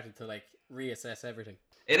when I started to like reassess everything.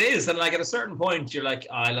 It is, and like at a certain point, you're like,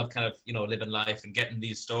 oh, I love kind of living life and getting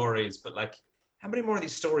these stories, but like, how many more of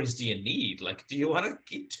these stories do you need? Like, do you want to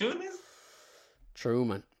keep doing this? True,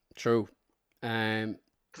 man. True. Um,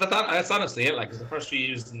 Because I thought that's honestly it. Like, 'cause the first few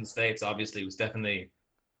years in the States, obviously, was definitely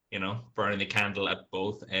burning the candle at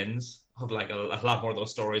both ends of like a lot more of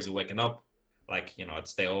those stories of waking up. Like, I'd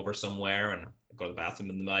stay over somewhere and I'd go to the bathroom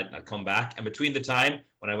in the night and I'd come back. And between the time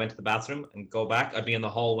when I went to the bathroom and go back, I'd be in the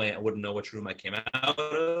hallway and I wouldn't know which room I came out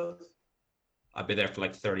of. I'd be there for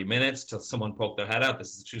like 30 minutes till someone poked their head out.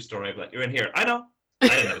 This is a true story. I'd be like, you're in here. I know. I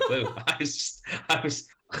didn't have a clue.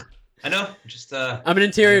 I know. Just I'm an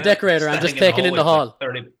interior decorator. I'm just taking in the hall. Like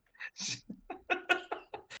 30.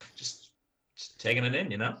 just taking it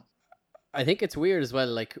in. I think it's weird as well.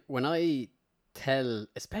 Like, when I tell,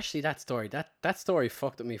 especially that story, that story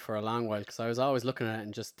fucked with me for a long while, because I was always looking at it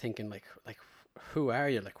and just thinking like, who are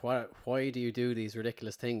you? Like, why do you do these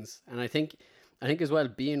ridiculous things? And I think as well,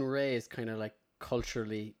 being raised kind of like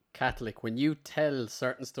culturally Catholic, when you tell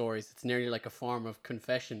certain stories, it's nearly like a form of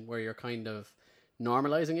confession where you're kind of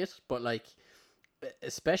normalizing it. But like,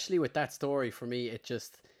 especially with that story, for me,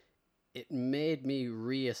 it made me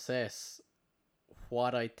reassess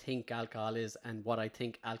what I think alcohol is and what I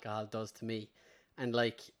think alcohol does to me. And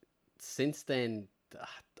like, since then,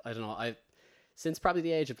 I don't know, since probably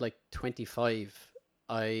the age of like 25,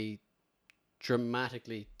 I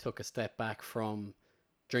dramatically took a step back from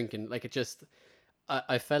drinking. Like,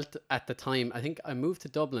 I felt at the time, I think I moved to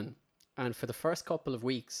Dublin, and for the first couple of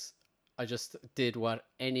weeks, I just did what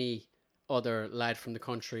any other lad from the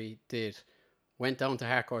country did. Went down to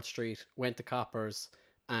Harcourt Street, went to Coppers,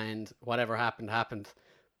 and whatever happened, happened.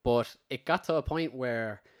 But it got to a point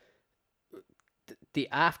where the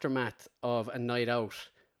aftermath of a night out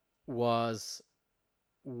was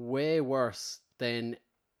way worse than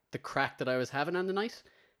the crack that I was having on the night.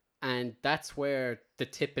 And that's where the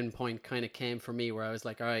tipping point kind of came for me, where I was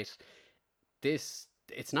like, all right, it's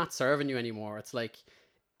not serving you anymore. It's like,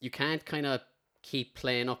 you can't kind of keep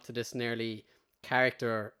playing up to this nearly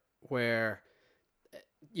character where,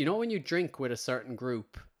 when you drink with a certain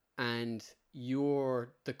group and you're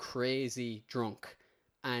the crazy drunk,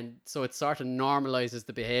 and so it sort of normalizes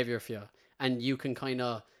the behavior for you, and you can kind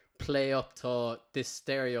of play up to this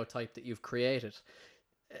stereotype that you've created.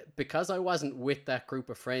 because I wasn't with that group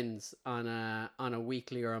of friends on a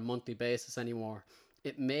weekly or a monthly basis anymore,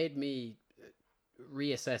 it made me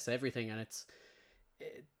reassess everything, and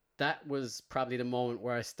that was probably the moment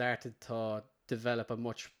where I started to develop a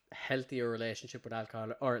much healthier relationship with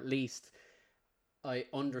alcohol, or at least I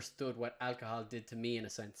understood what alcohol did to me in a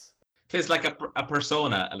sense. It's like a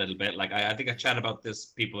persona a little bit. Like I think I chat about this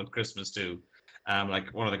people at Christmas too.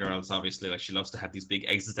 Like one of the girls, obviously, like she loves to have these big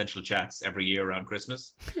existential chats every year around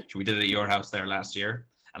Christmas. We did it at your house there last year,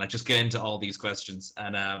 and I just get into all these questions,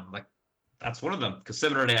 and like that's one of them. Because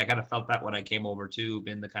similarly, I kind of felt that when I came over too,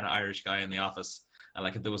 being the kind of Irish guy in the office. And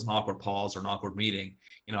like if there was an awkward pause or an awkward meeting,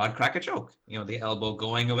 I'd crack a joke, the elbow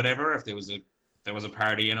going or whatever. If there was a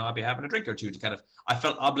party, I'd be having a drink or two to kind of, I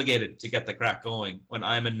felt obligated to get the crack going when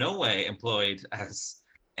I'm in no way employed as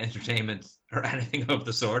entertainment or anything of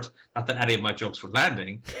the sort. Not that any of my jokes were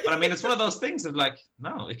landing, but I mean, it's one of those things of like,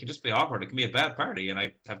 no, it can just be awkward. It can be a bad party and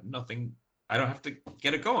I have nothing, I don't have to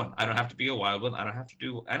get it going. I don't have to be a wild one. I don't have to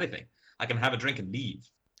do anything. I can have a drink and leave.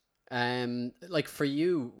 Like for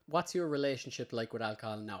you, what's your relationship like with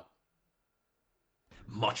alcohol now?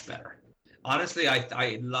 Much better. Honestly, I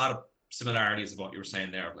a lot of similarities of what you were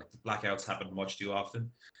saying there. Like the blackouts happened much too often.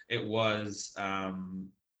 It was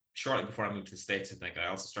shortly before I moved to the States, I think I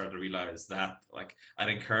also started to realize that like I'd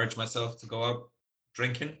encourage myself to go out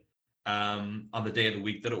drinking on the day of the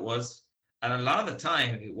week that it was. And a lot of the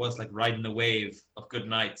time it was like riding a wave of good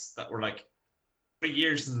nights that were like 3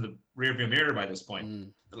 years in the rearview mirror by this point.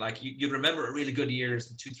 Mm. Like you'd remember a really good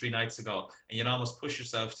years 2, 3 nights ago, and you'd almost push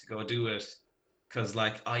yourself to go do it because,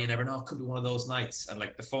 like, oh, you never know, it could be one of those nights. And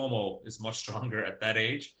like the FOMO is much stronger at that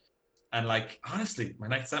age. And like, honestly, my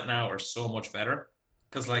nights out now are so much better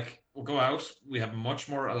because, like, we'll go out, we have much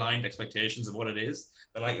more aligned expectations of what it is.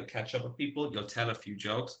 But like, you'll catch up with people, you'll tell a few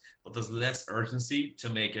jokes, but there's less urgency to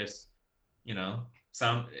make it,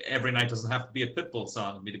 sound. Every night doesn't have to be a Pitbull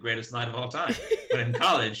song and be the greatest night of all time. But in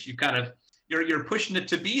college, you kind of you're pushing it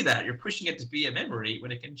to be that. You're pushing it to be a memory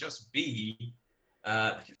when it can just be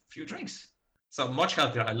a few drinks. So much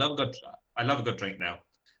healthier. I love a good drink now,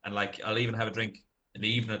 and like I'll even have a drink in the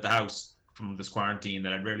evening at the house from this quarantine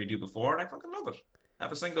that I rarely do before, and I fucking love it.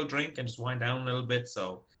 Have a single drink and just wind down a little bit.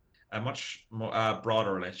 So a much more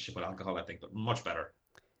broader relationship with alcohol, I think, but much better.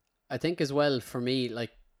 I think as well for me,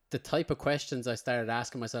 like the type of questions I started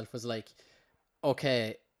asking myself was like,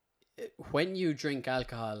 okay, when you drink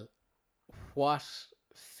alcohol, what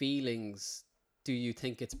feelings do you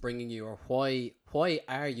think it's bringing you, or why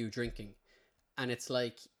are you drinking? And it's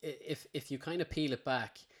like if you kind of peel it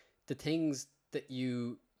back, the things that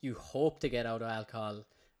you hope to get out of alcohol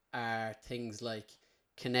are things like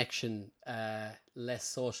connection, less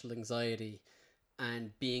social anxiety,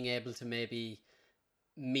 and being able to maybe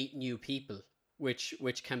meet new people,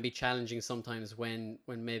 which can be challenging sometimes when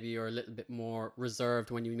maybe you're a little bit more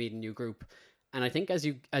reserved when you meet a new group. And I think as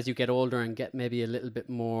you get older and get maybe a little bit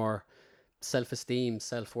more self-esteem,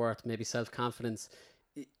 self-worth, maybe self-confidence,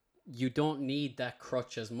 you don't need that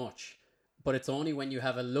crutch as much. But it's only when you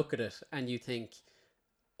have a look at it and you think,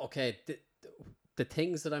 okay, the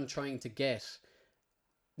things that I'm trying to get,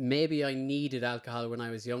 maybe I needed alcohol when I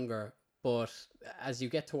was younger, but as you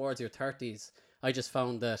get towards your 30s, I just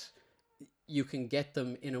found that you can get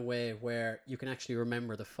them in a way where you can actually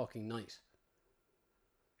remember the fucking night.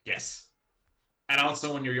 Yes. And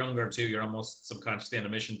also when you're younger too, you're almost subconsciously on a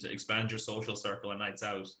mission to expand your social circle and nights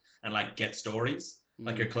out and like get stories.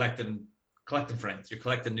 Like you're Mm. collecting friends, you're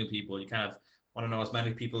collecting new people. You kind of want to know as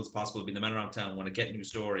many people as possible, be the men around town, want to get new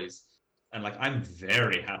stories. And like I'm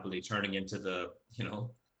very happily turning into the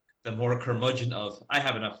more curmudgeon of I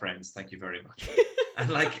have enough friends, thank you very much. And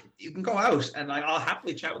like you can go out and like I'll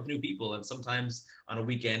happily chat with new people. And sometimes on a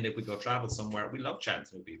weekend, if we go travel somewhere, we love chatting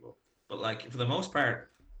to new people. But like for the most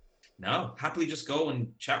part, no, happily just go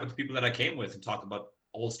and chat with the people that I came with and talk about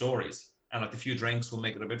old stories. And like the few drinks will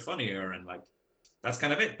make it a bit funnier and like that's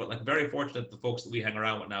kind of it. But like very fortunate the folks that we hang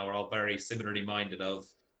around with now are all very similarly minded of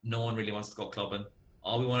no one really wants to go clubbing.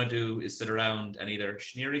 All we want to do is sit around and either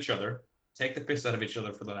sneer each other, take the piss out of each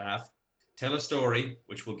other for the laugh, tell a story,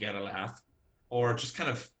 which will get a laugh, or just kind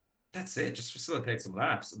of that's it, just facilitate some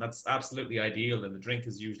laughs. And that's absolutely ideal. And the drink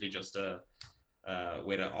is usually just a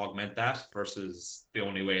way to augment that versus the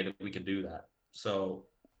only way that we can do that. So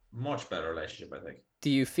much better relationship, I think. Do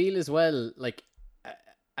you feel as well, like,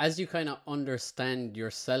 as you kind of understand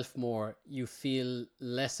yourself more, you feel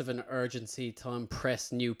less of an urgency to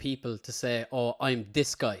impress new people to say, oh, I'm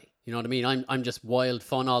this guy. You know what I mean? I'm just wild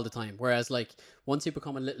fun all the time. Whereas, like, once you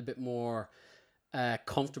become a little bit more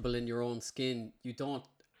comfortable in your own skin, you don't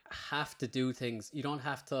have to do things. You don't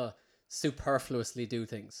have to superfluously do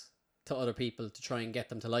things. to other people to try and get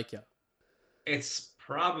them to like you. It's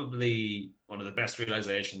probably one of the best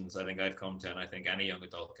realizations I think I've come to, and I think any young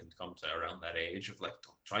adult can come to around that age of like,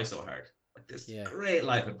 don't try so hard. Like this Yeah. great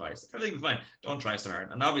life advice. Everything's fine. Don't try so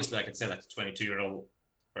hard. And obviously, I could say that to 22-year-old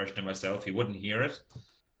version of myself. He wouldn't hear it,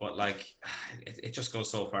 but like, it just goes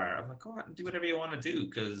so far. I'm like, go out and do whatever you want to do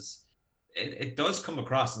because it does come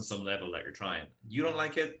across on some level that you're trying. You don't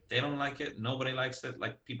like it, they don't like it, nobody likes it.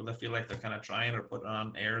 Like people that feel like they're kind of trying or putting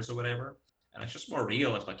on airs or whatever. And it's just more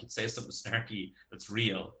real if like you'd say something snarky that's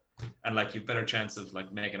real, and like you've better chance of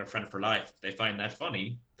like making a friend for life. If they find that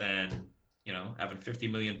funny, then having 50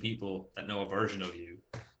 million people that know a version of you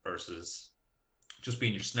versus just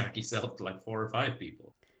being your snarky self to like 4 or 5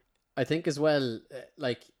 people. I think as well,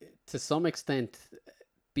 like to some extent,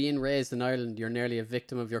 being raised in Ireland, you're nearly a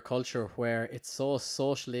victim of your culture where it's so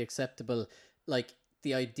socially acceptable. Like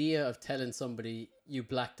the idea of telling somebody you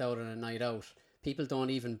blacked out on a night out, people don't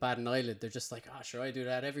even bat an eyelid. They're just like, oh, sure, I do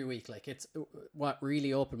that every week. Like it's what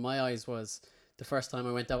really opened my eyes was the first time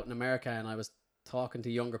I went out in America and I was talking to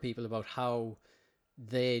younger people about how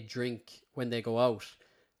they drink when they go out.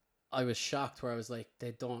 I was shocked where I was like,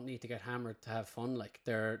 they don't need to get hammered to have fun. Like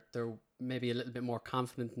they're maybe a little bit more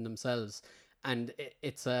confident in themselves, and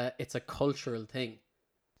it's a cultural thing.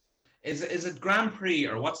 Is it Grand Prix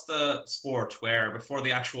or what's the sport where before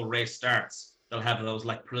the actual race starts they'll have those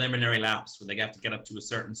like preliminary laps where they have to get up to a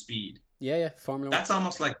certain speed? Yeah, Formula One. That's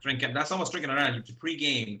almost like drinking. That's almost drinking around. You have to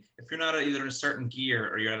pre-game. If you're not either in a certain gear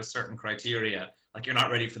or you're at a certain criteria, like you're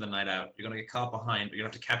not ready for the night out, you're gonna get caught behind. You're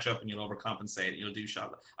gonna have to catch up, and you'll overcompensate. You'll do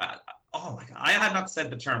shot. Oh my god, I have not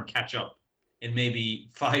said the term catch up in maybe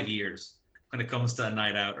 5 years when it comes to a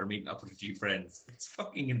night out or meeting up with a few friends. It's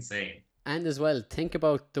fucking insane. And as well, think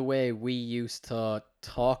about the way we used to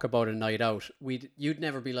talk about a night out. You'd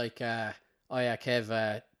never be like, oh yeah,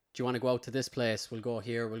 Kev, do you want to go out to this place? We'll go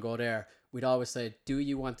here, we'll go there. We'd always say, do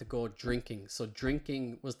you want to go drinking? So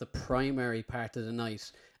drinking was the primary part of the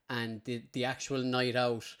night, and the actual night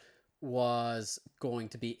out was going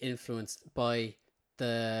to be influenced by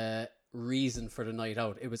the reason for the night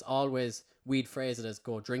out. It was always, we'd phrase it as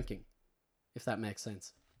go drinking, if that makes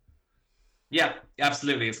sense. Yeah,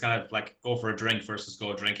 absolutely. It's kind of like go for a drink versus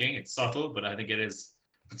go drinking. It's subtle, but I think it is.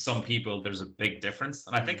 For some people, there's a big difference.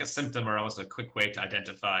 And I think a symptom or almost a quick way to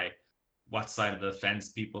identify what side of the fence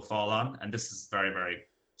people fall on, and this is very, very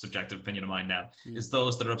subjective opinion of mine now, is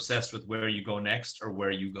those that are obsessed with where you go next or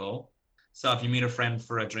where you go. So if you meet a friend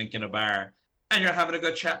for a drink in a bar and you're having a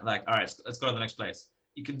good chat, like, all right, let's go to the next place.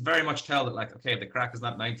 You can very much tell that, like, okay, the crack is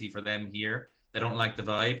not 90 for them here. They don't like the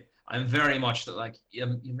vibe. I'm very much that like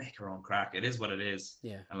you make your own crack. It is what it is.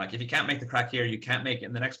 Yeah. And like if you can't make the crack here, you can't make it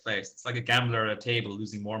in the next place. It's like a gambler at a table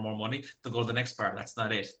losing more and more money. They'll go to the next bar. That's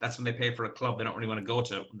not it. That's when they pay for a club they don't really want to go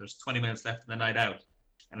to when there's 20 minutes left in the night out.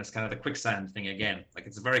 And it's kind of the quicksand thing again. Like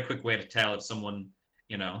it's a very quick way to tell if someone,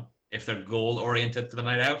 if they're goal oriented for the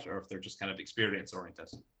night out or if they're just kind of experience oriented.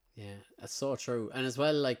 Yeah, that's so true. And as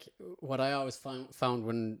well, like what I always found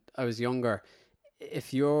when I was younger,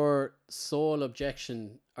 if your sole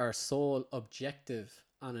objection or sole objective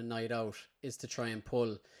on a night out is to try and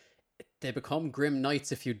pull, they become grim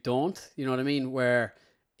nights if you don't. You know what I mean? Where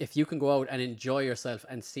if you can go out and enjoy yourself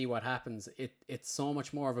and see what happens, it's so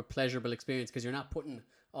much more of a pleasurable experience because you're not putting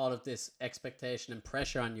all of this expectation and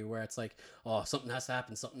pressure on you where it's like, oh, something has to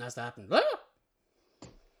happen, something has to happen.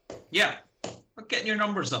 Yeah, but getting your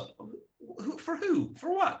numbers up. For who?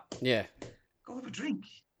 For what? Yeah. Go have a drink.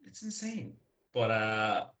 It's insane.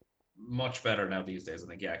 But much better now these days, I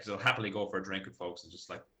think. Yeah, because I'll happily go for a drink with folks and just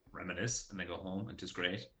like reminisce and then go home, and it's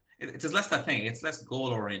great. It's less that thing. It's less goal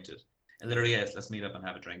oriented. It literally is. Let's meet up and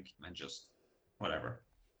have a drink and just whatever.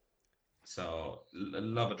 So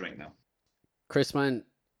love a drink now. Chris, man,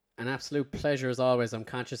 an absolute pleasure as always. I'm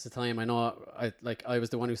conscious of time. I know I was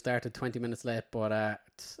the one who started 20 minutes late, but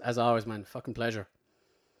as always, man, fucking pleasure.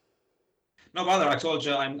 No bother. I told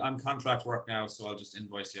you I'm contract work now, so I'll just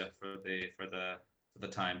invoice you for the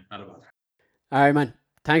time. Not a bother. All right, man.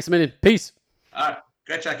 Thanks a million. Peace. All right.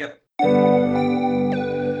 Great check it.